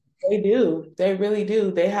 Yeah. They do. They really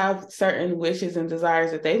do. They have certain wishes and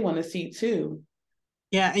desires that they want to see too.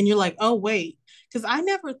 Yeah, and you're like, oh wait, because I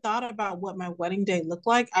never thought about what my wedding day looked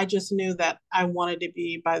like. I just knew that I wanted to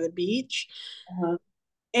be by the beach. Uh-huh.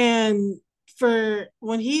 And for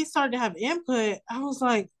when he started to have input, I was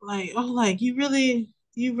oh, like you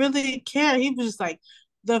really care. He was just like,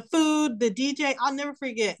 the food, the DJ, I'll never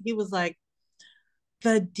forget. He was like,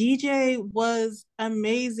 the DJ was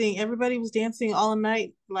amazing. Everybody was dancing all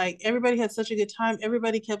night. Like everybody had such a good time.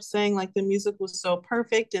 Everybody kept saying like the music was so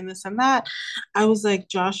perfect and this and that. I was like,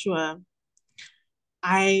 Joshua,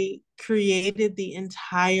 I created the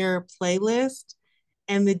entire playlist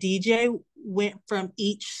and the DJ went from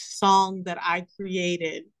each song that I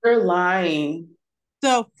created. You're lying.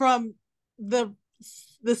 So from the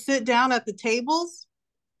the sit down at the tables,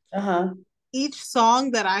 Uh-huh. each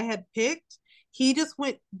song that I had picked, he just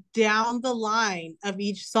went down the line of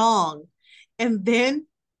each song. And then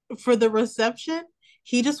for the reception,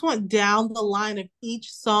 he just went down the line of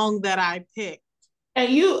each song that I picked.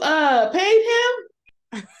 And you paid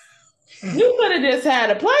him? You could have just had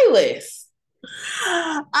a playlist.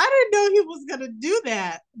 I didn't know he was going to do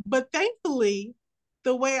that. But thankfully,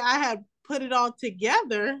 the way I had put it all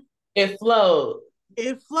together, It flowed.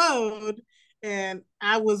 it flowed. And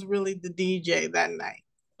I was really the DJ that night.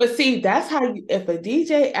 But see, that's how you, if a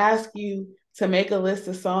DJ asks you to make a list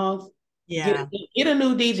of songs, get, Yeah. get a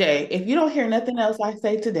new DJ. If you don't hear nothing else I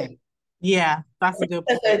say today, Yeah. That's a good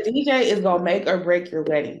because point. the DJ is gonna make or break your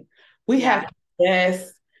wedding. We Yeah. have the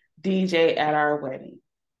best DJ at our wedding.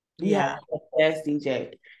 We have Yeah. the best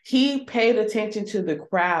DJ. He paid attention to the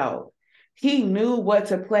crowd. He knew what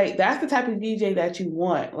to play. That's the type of DJ that you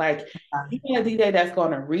want. Like you want a DJ that's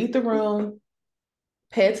gonna read the room,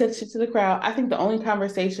 pay attention to the crowd. I think the only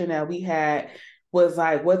conversation that we had was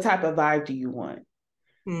like, what type of vibe do you want?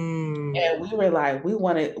 Mm, And we were like, we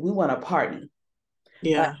want a party. Like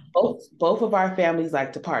yeah. both of our families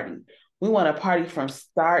like to party. We want a party from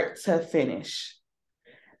start to finish.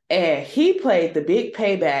 And he played the big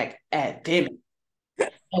payback at dinner.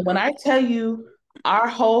 And when I tell you our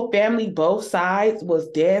whole family, both sides, was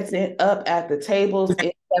dancing up at the tables,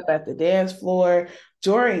 up at the dance floor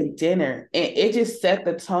during dinner. And it just set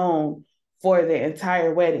the tone for the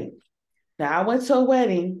entire wedding. Now I went to a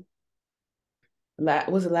wedding,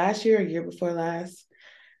 was it last year or year before last?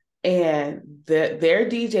 And their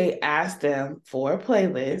DJ asked them for a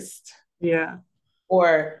playlist, Yeah.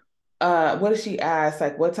 or what did she ask?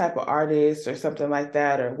 Like what type of artist or something like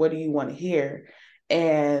that, or what do you want to hear?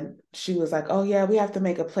 And she was like, oh yeah, we have to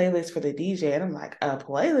make a playlist for the DJ. And I'm like, a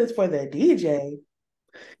playlist for the DJ?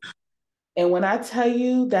 And when I tell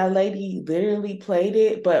you that lady literally played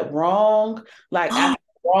it, but wrong, like at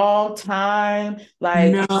the wrong time,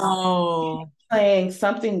 like No. playing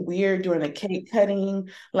something weird during a cake cutting.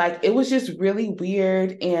 Like it was just really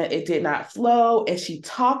weird and it did not flow. And she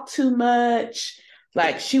talked too much.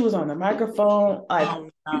 Like she was on the microphone. Like Oh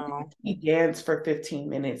no. he danced for 15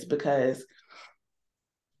 minutes because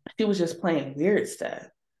she was just playing weird stuff.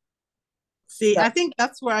 See, So I think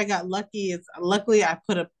that's where I got lucky. Is luckily I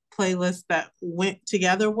put a playlist that went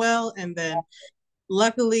together well, and then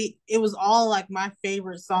luckily it was all like my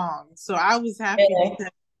favorite songs. So I was happy yeah,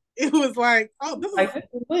 because it was like, oh, this is like this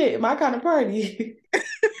is lit, my kind of party.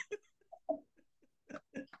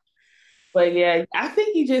 But yeah, I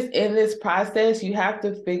think you just in this process, you have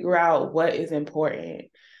to figure out what is important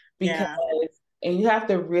because, yeah, and you have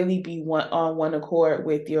to really be on one accord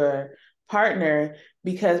with your partner,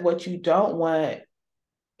 because what you don't want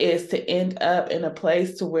is to end up in a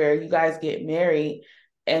place to where you guys get married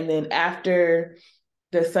and then after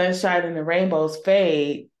the sunshine and the rainbows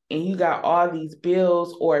fade and you got all these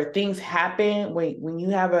bills or things happen when you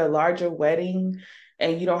have a larger wedding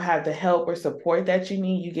and you don't have the help or support that you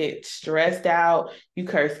need, you get stressed out, you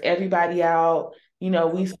curse everybody out. You know,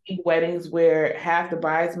 we see weddings where half the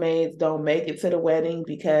bridesmaids don't make it to the wedding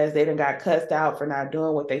because they done got cussed out for not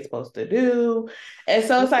doing what they supposed to do. And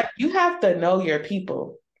so it's like you have to know your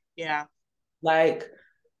people. yeah, Like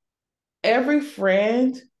every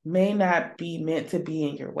friend may not be meant to be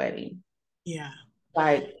in your wedding. yeah,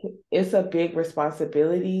 Like it's a big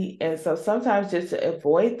responsibility. And so sometimes just to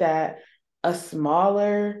avoid that, a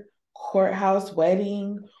smaller courthouse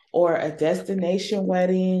wedding or a destination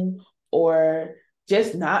wedding or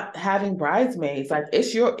just not having bridesmaids. Like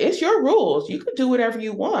it's your rules. You can do whatever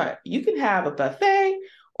you want. You can have a buffet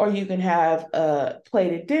or you can have a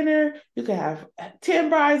plated dinner. You can have 10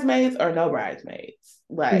 bridesmaids or no bridesmaids.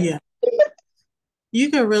 Like yeah. You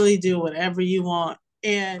can really do whatever you want.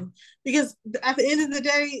 And because at the end of the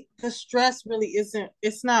day, the stress really isn't,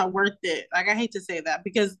 it's not worth it. Like, I hate to say that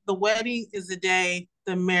because the wedding is a day,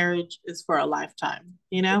 the marriage is for a lifetime,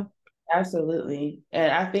 you know? Absolutely.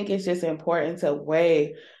 And I think it's just important to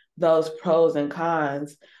weigh those pros and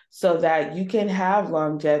cons so that you can have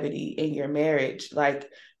longevity in your marriage. Like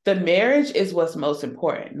the marriage is what's most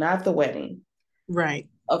important, not the wedding. Right.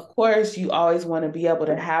 Of course, you always want to be able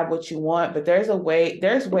to have what you want, but there's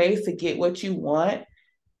ways to get what you want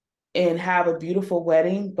and have a beautiful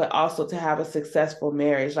wedding, but also to have a successful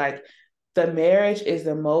marriage. Like the marriage is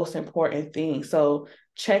the most important thing. So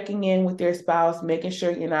checking in with your spouse, making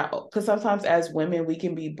sure you're not, because sometimes as women, we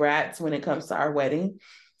can be brats when it comes to our wedding.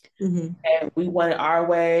 Mm-hmm. And we want it our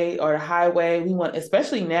way or the highway. We want,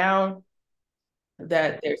 especially now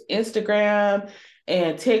that there's Instagram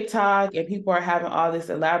and TikTok and people are having all this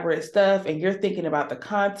elaborate stuff and you're thinking about the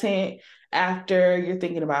content after, you're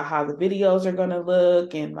thinking about how the videos are going to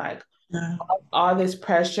look and like Yeah. all this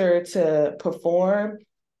pressure to perform.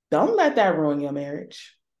 Don't let that ruin your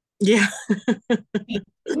marriage. Yeah.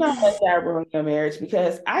 Do not let that ruin your marriage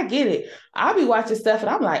because I get it. I'll be watching stuff and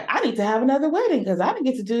I'm like, I need to have another wedding because I didn't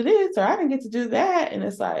get to do this or I didn't get to do that. And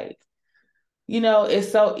it's like,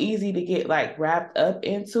 it's so easy to get like wrapped up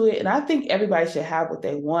into it. And I think everybody should have what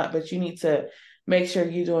they want, but you need to make sure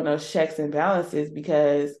you're doing those checks and balances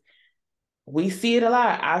because we see it a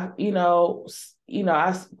lot. I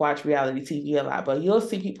watch reality TV a lot, but you'll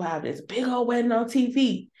see people have this big old wedding on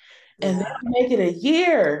TV and Yeah. they'll make it a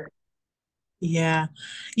year. Yeah.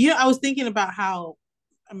 I was thinking about how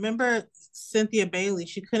I remember Cynthia Bailey,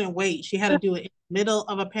 she couldn't wait. She had to do it in the middle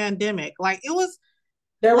of a pandemic. Like it was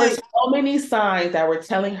There were like, so many signs that were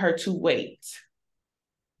telling her to wait.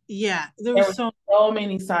 yeah, there There was were so so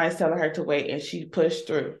many signs telling her to wait, and she pushed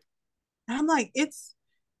through. I'm like,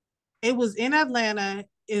 it was in Atlanta.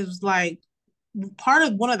 It was like part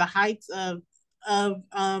of one of the heights of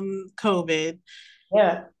COVID.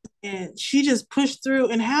 Yeah, And she just pushed through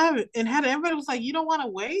and had everybody was like, you don't want to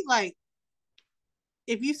wait? Like,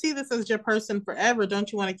 if you see this as your person forever, don't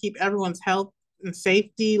you want to keep everyone's health and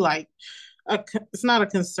safety like it's not a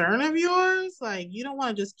concern of yours? Like, you don't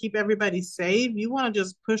want to just keep everybody safe. You want to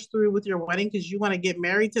just push through with your wedding because you want to get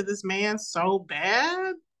married to this man so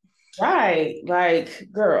bad. right. Like,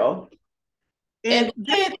 girl. And And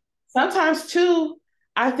that, then sometimes too,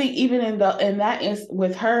 I think even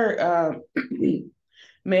with her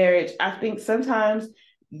marriage, I think sometimes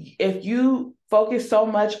if you focus so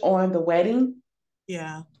much on the wedding,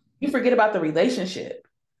 yeah, you forget about the relationship.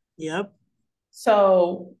 yep,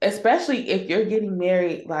 So, especially if you're getting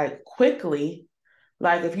married like quickly,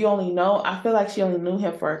 like if you only know, I feel like she only knew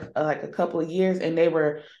him for like a couple of years and they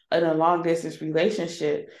were in a long distance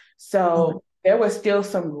relationship. mhm, So, there was still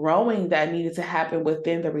some growing that needed to happen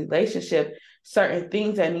within the relationship, certain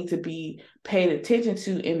things that need to be paid attention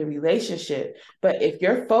to in the relationship. But if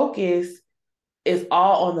your focus is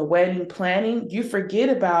all on the wedding planning, you forget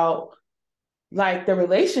about like the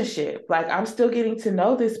relationship. Like I'm still getting to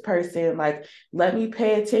know this person. Like let me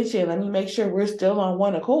pay attention. Let me make sure we're still on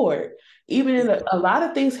one accord. Even in a lot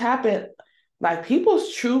of things happen, like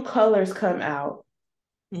people's true colors come out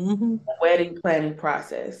mm-hmm. in the wedding planning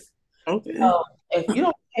process. Okay, So if you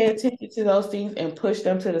don't pay attention to those things and push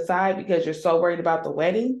them to the side because you're so worried about the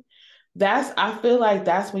wedding, I feel like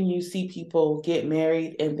that's when you see people get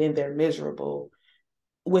married and then they're miserable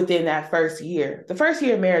within that first year. The first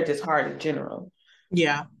year of marriage is hard in general.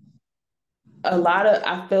 yeah,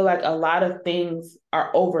 I feel like a lot of things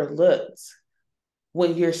are overlooked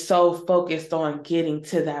when you're so focused on getting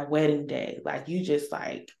to that wedding day. Like you just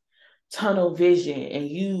like tunnel vision and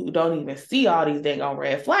you don't even see all these dang on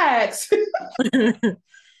red flags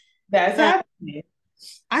that's yeah. happening.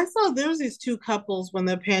 I saw there was these two couples when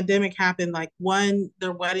the pandemic happened. Like one,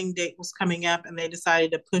 their wedding date was coming up, and they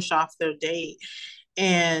decided to push off their date.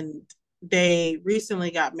 And they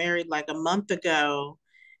recently got married like a month ago,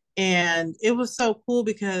 and it was so cool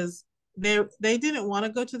because they didn't want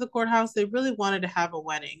to go to the courthouse. They really wanted to have a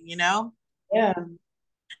wedding. Yeah.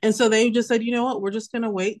 And so they just said, you know what, we're just gonna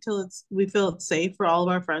wait till we feel it's safe for all of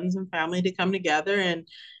our friends and family to come together. And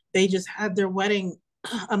they just had their wedding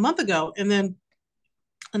a month ago. And then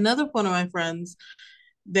another one of my friends,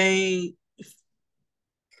 they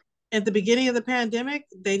at the beginning of the pandemic,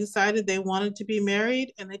 they decided they wanted to be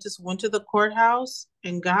married and they just went to the courthouse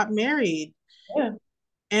and got married. Yeah.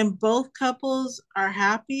 And both couples are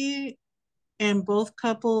happy and both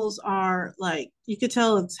couples are like, you could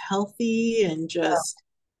tell it's healthy and just,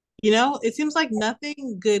 it seems like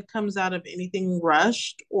nothing good comes out of anything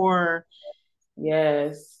rushed or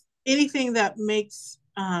Yes. anything that makes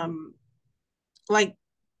like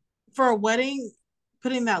for a wedding,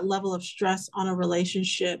 putting that level of stress on a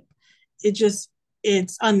relationship, it just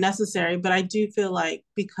it's unnecessary. But I do feel like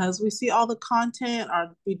because we see all the content,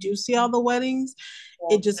 or we do see all the weddings,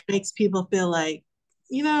 it just makes people feel like,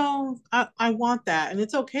 I want that. And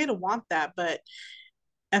it's okay to want that, but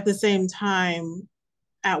at the same time,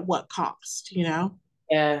 at what cost, you know?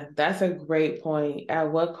 Yeah, that's a great point.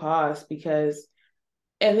 At what cost? Because,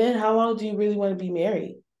 and then how long do you really want to be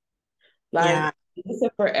married? Like, Yeah. is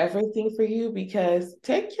it for everything for you? Because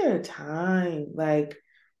take your time. Like,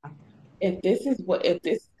 if this is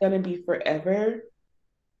gonna be forever,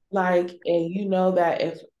 like, and you know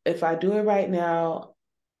that if I do it right now,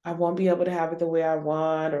 I won't be able to have it the way I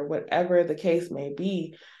want, or whatever the case may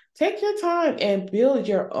be. Take your time and build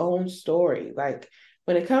your own story. Like,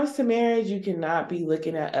 when it comes to marriage, you cannot be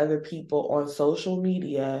looking at other people on social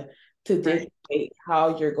media to Right. dictate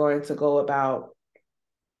how you're going to go about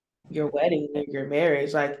your wedding or your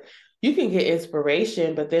marriage. Like, you can get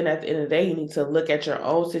inspiration, but then at the end of the day, you need to look at your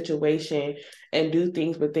own situation and do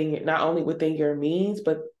things not only within your means,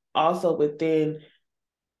 but also within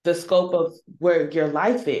the scope of where your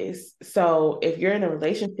life is. So if you're in a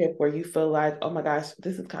relationship where you feel like, oh my gosh,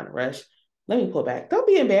 this is kind of rushed, let me pull back. Don't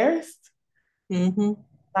be embarrassed. Mm-hmm.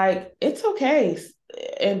 Like, it's okay.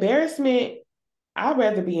 Embarrassment, I'd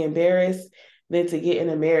rather be embarrassed than to get in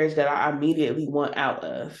a marriage that I immediately want out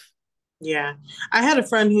of. Yeah. I had a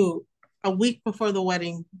friend who, a week before the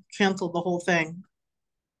wedding, canceled the whole thing.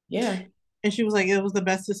 Yeah. And she was like, it was the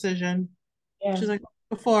best decision. Yeah. She's like,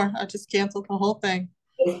 before, I just canceled the whole thing.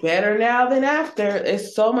 It's better now than after.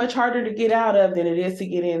 It's so much harder to get out of than it is to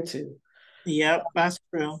get into. Yep, that's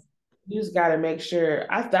true. You just got to make sure.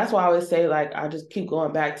 That's why I always say, like, I just keep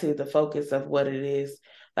going back to the focus of what it is.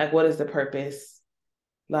 Like, what is the purpose?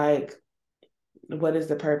 Like, what is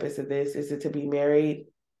the purpose of this? Is it to be married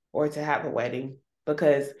or to have a wedding?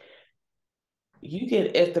 Because you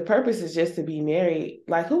can, if the purpose is just to be married,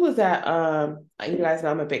 like, who was that? You guys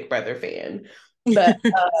know I'm a Big Brother fan, but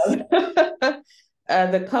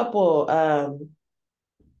the couple,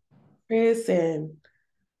 Chris and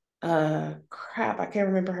crap, I can't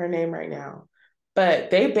remember her name right now. But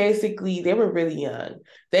they were really young.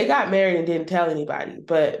 They got married and didn't tell anybody,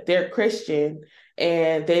 but they're Christian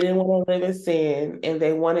and they didn't want to live in sin and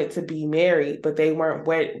they wanted to be married, but they weren't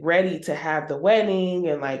ready to have the wedding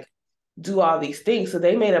and like do all these things. So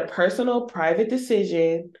they made a personal, private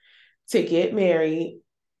decision to get married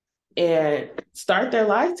and start their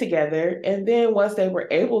life together. And then once they were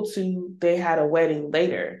able to, they had a wedding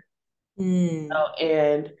later. Mm,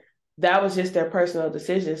 And that was just their personal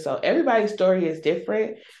decision. So everybody's story is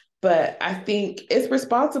different, but I think it's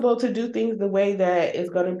responsible to do things the way that is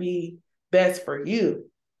going to be best for you.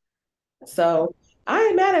 So I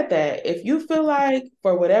ain't mad at that. If you feel like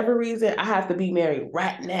for whatever reason I have to be married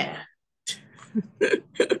right now,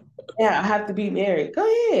 yeah, I have to be married. Go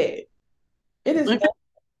ahead. It is. okay.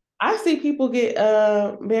 I see people get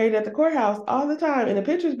married at the courthouse all the time, and the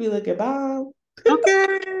pictures be looking bomb.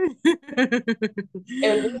 Okay. And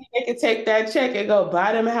then they can take that check and go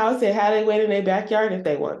buy them a house and have they wait in their backyard if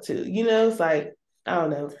they want to. It's like, I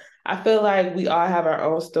don't know. I feel like we all have our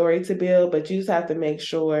own story to build, but you just have to make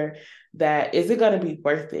sure that is it going to be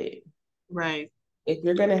worth it? Right. If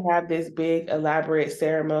you're going to have this big, elaborate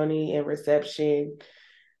ceremony and reception,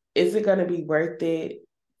 is it going to be worth it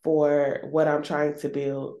for what I'm trying to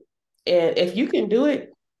build? And if you can do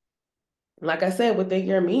it, like I said, within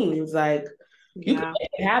your means, like you can Yeah. make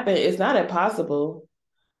it happen. It's not impossible.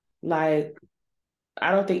 Like,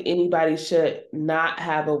 I don't think anybody should not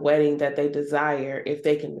have a wedding that they desire if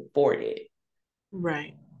they can afford it,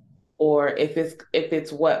 Right. or if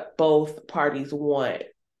it's what both parties want.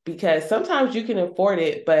 Because sometimes you can afford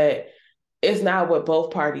it, but it's not what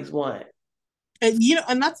both parties want. And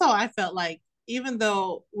that's how I felt like, even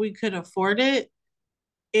though we could afford it,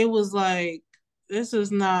 it was like, this is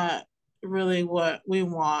not really what we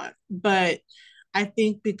want. But I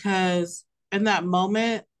think because in that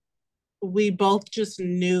moment, we both just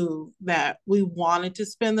knew that we wanted to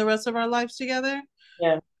spend the rest of our lives together.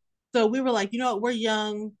 Yeah, So we were like, you know what, we're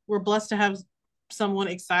young, we're blessed to have someone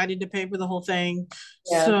excited to pay for the whole thing.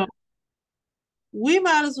 yeah, So we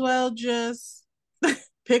might as well just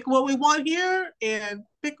pick what we want here and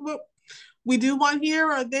pick what we do want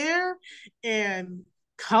here or there and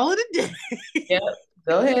call it a day. yeah.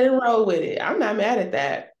 Go ahead and roll with it. I'm not mad at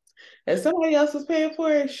that. If somebody else was paying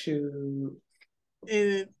for it, shoot.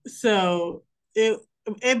 And so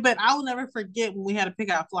but I will never forget when we had to pick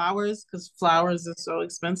out flowers because flowers are so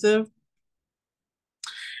expensive.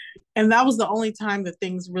 And that was the only time that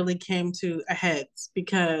things really came to a head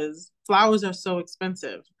because flowers are so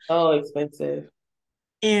expensive. Oh, expensive.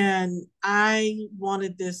 And I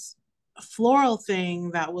wanted this floral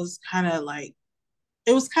thing that was kind of like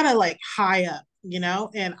it was kind of like high up,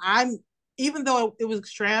 and even though it was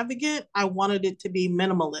extravagant, I wanted it to be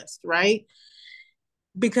minimalist, right?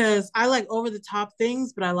 Because I like over the top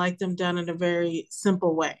things, but I like them done in a very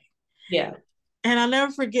simple way. Yeah. And I'll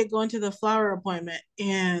never forget going to the flower appointment,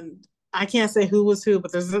 and I can't say who was who,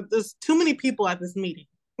 but there's too many people at this meeting.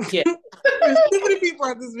 Yeah. There's too many people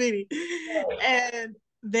at this meeting, and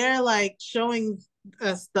they're like showing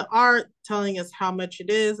us the art, telling us how much it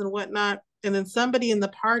is and whatnot. And then somebody in the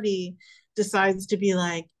party decides to be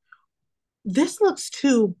like, "This looks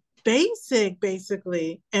too basic,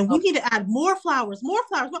 basically, and we need to add more flowers, more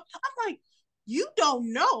flowers." I'm like, "You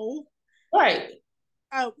don't know." Right.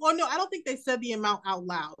 Well, no, I don't think they said the amount out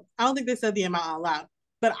loud. I don't think they said the amount out loud.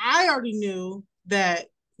 But I already knew that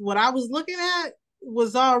what I was looking at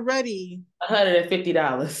was already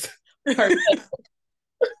 $150 per.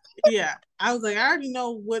 yeah. I was like, I already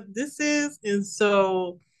know what this is. And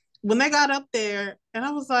so when they got up there, and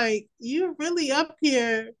I was like, you're really up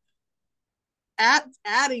here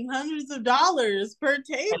adding hundreds of dollars per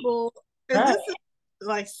table. And Right. this is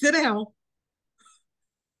like, sit down.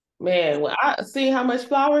 Man, when I see how much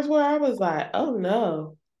flowers were, I was like, oh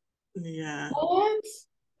no. Yeah. What?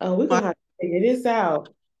 Oh, we're My, gonna have to figure this out.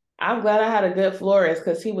 I'm glad I had a good florist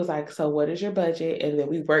because he was like, so what is your budget? And then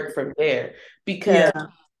we worked from there because yeah.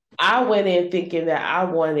 I went in thinking that I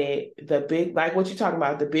wanted the big, like what you're talking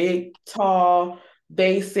about, the big, tall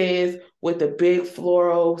vases with the big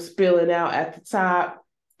floral spilling out at the top.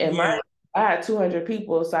 And Yeah. I had 200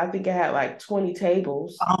 people, so I think I had like 20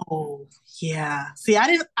 tables. Oh, yeah. See,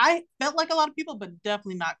 I felt like a lot of people, but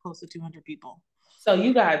definitely not close to 200 people. So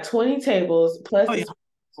you got 20 tables plus Oh, yeah. the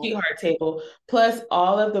sweetheart table, plus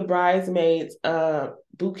all of the bridesmaids'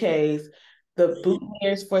 bouquets, the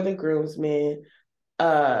boutonnieres for the groomsmen,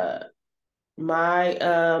 uh,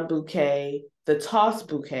 my bouquet, the toss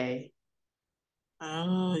bouquet.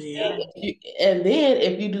 Oh, And, yeah. and then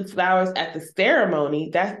if you do flowers at the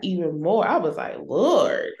ceremony, that's even more. I was like,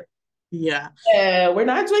 Lord, Yeah. we're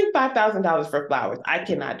not doing $5,000 for flowers. I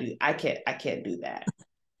can't do that.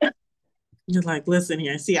 You're like, listen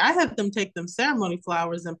here. See, I had them take them ceremony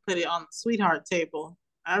flowers and put it on the sweetheart table.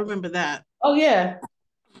 I remember that. Oh yeah.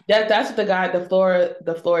 That's what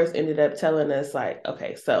the florist ended up telling us, like,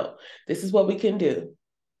 okay, so this is what we can do.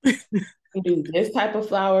 We can do this type of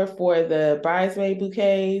flower for the bridesmaid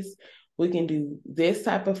bouquets. We can do this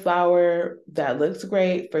type of flower that looks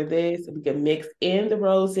great for this. We can mix in the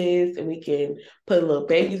roses and we can put a little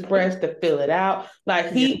baby's breath to fill it out.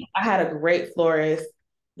 Like Yeah. I had a great florist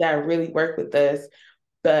that really worked with us.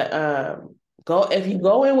 But go if you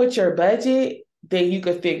go in with your budget, then you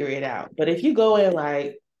could figure it out. But if you go in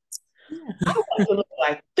like I Yeah. want it to look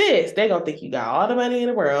like this, they're gonna think you got all the money in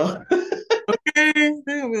the world. Okay.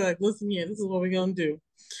 They're gonna be like, listen here, this is what we're gonna do.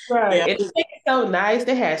 Right. Yeah. It was so nice.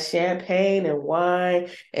 They had champagne and wine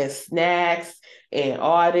and snacks and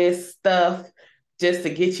all this stuff just to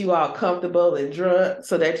get you all comfortable and drunk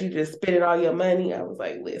so that you just spending all your money. I was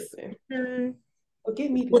like, listen, Okay. well,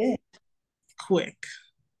 get me to Quick. bed. Quick.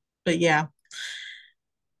 But yeah.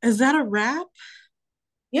 Is that a wrap?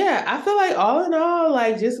 Yeah, I feel like all in all,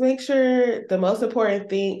 like just make sure the most important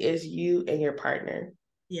thing is you and your partner.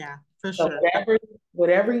 Yeah, for So sure.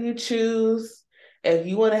 whatever you choose, if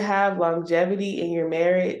you want to have longevity in your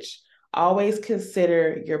marriage, always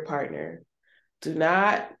consider your partner. Do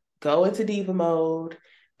not go into diva mode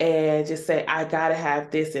and just say, I gotta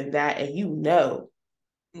have this and that. And you know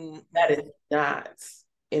that is not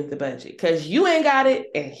in the budget. Because you ain't got it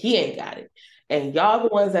and he ain't got it. And y'all the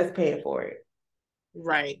ones that's paying for it.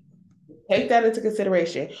 Right. Take that into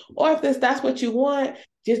consideration. Or if that's what you want,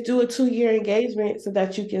 just do a 2-year engagement so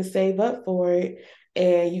that you can save up for it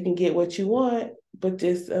and you can get what you want, but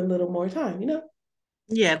just a little more time, you know?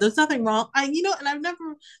 Yeah, there's nothing wrong. And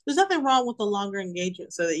there's nothing wrong with a longer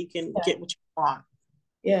engagement so that you can Yeah. get what you want.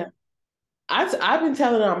 Yeah. I've been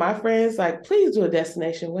telling all my friends, like, please do a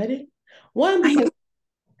destination wedding. One,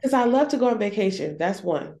 because I love to go on vacation. That's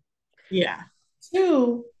one. Yeah.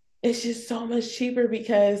 Two, it's just so much cheaper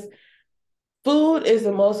because food is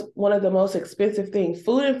one of the most expensive things.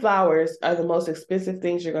 Food and flowers are the most expensive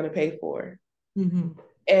things you're going to pay for. Mm-hmm.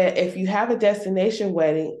 And if you have a destination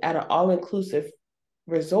wedding at an all-inclusive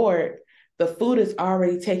resort, the food is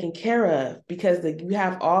already taken care of because you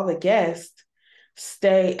have all the guests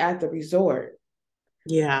stay at the resort.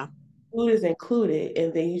 Yeah. Food is included,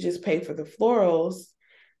 and then you just pay for the florals.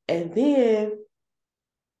 And then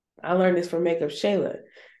I learned this from Makeup Shayla.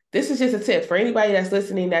 This is just a tip for anybody that's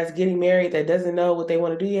listening that's getting married that doesn't know what they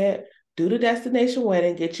want to do yet. Do the destination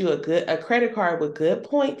wedding, get you a credit card with good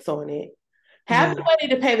points on it. Have the money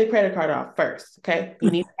to pay the credit card off first. Okay.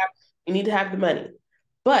 You need to have the money.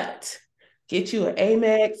 But get you an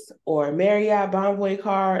Amex or a Marriott Bonvoy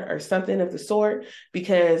card or something of the sort,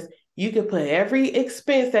 because you can put every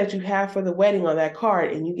expense that you have for the wedding on that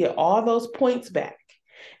card and you get all those points back.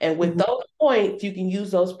 And with Mhm. those points, you can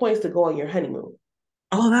use those points to go on your honeymoon.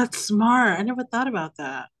 Oh, that's smart. I never thought about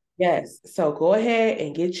that. Yes. So go ahead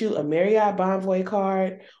and get you a Marriott Bonvoy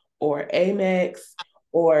card or Amex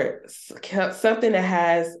or something that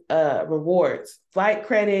has rewards, flight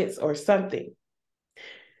credits or something.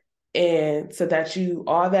 And so that you,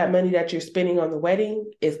 all that money that you're spending on the wedding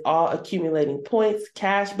is all accumulating points,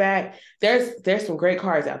 cash back. There's some great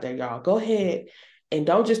cards out there, y'all. Go ahead and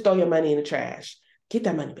don't just throw your money in the trash. Get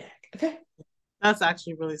that money back. Okay. That's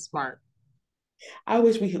actually really smart. I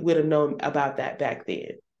wish we would have known about that back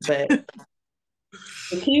then. But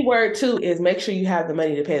the key word too is make sure you have the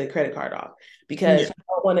money to pay the credit card off, because Yeah. you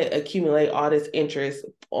don't want to accumulate all this interest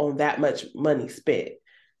on that much money spent.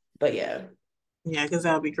 But yeah. Yeah, because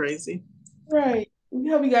that would be crazy. Right. We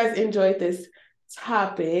hope you guys enjoyed this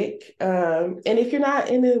topic. And if you're not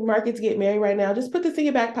in the market to get married right now, just put this in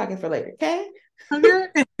your back pocket for later. Okay. Okay.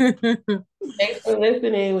 Thanks for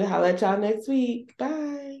listening. We'll holler at y'all next week.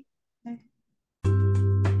 Bye.